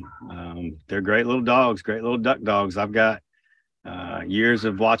problem. They're great little dogs, great little duck dogs. I've got years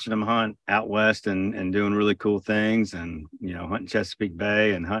of watching them hunt out west and doing really cool things, and hunting Chesapeake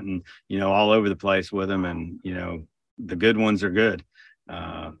Bay and hunting all over the place with them. And the good ones are good.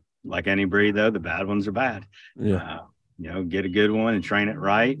 Like any breed, though, the bad ones are bad. Yeah. Get a good one and train it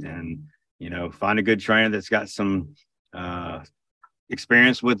right, and find a good trainer that's got some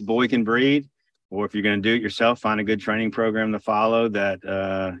experience with Boykin breed. Or if you're going to do it yourself, find a good training program to follow that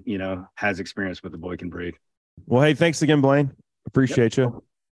has experience with the Boykin breed. Well, hey, thanks again, Blaine. Appreciate you.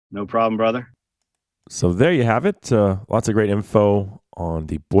 No problem, brother. So there you have it. Lots of great info on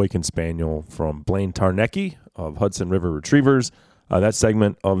the Boykin Spaniel from Blaine Tarnecki of Hudson River Retrievers. That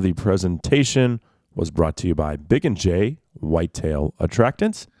segment of the presentation was brought to you by Big & J Whitetail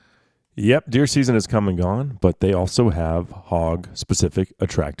Attractants. Yep, deer season has come and gone, but they also have hog-specific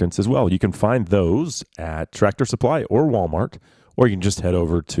attractants as well. You can find those at Tractor Supply or Walmart, or you can just head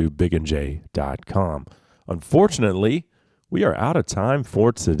over to bigandj.com. Unfortunately, we are out of time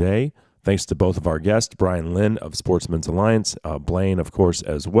for today. Thanks to both of our guests, Brian Lynn of Sportsman's Alliance, Blaine, of course,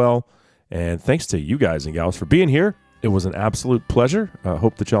 as well. And thanks to you guys and gals for being here. It was an absolute pleasure.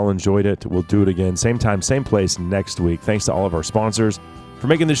 Hope that y'all enjoyed it. We'll do it again, same time, same place next week. Thanks to all of our sponsors for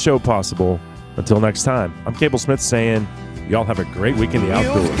making this show possible. Until next time, I'm Cable Smith saying, y'all have a great week in the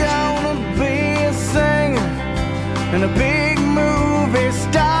outdoors. You're gonna be a singer and a big movie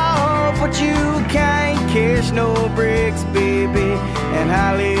star, but you can't catch no bricks, baby, and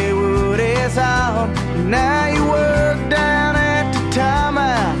Hollywood is out. Now you work down at the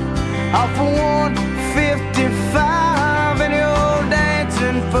timeout off of 155.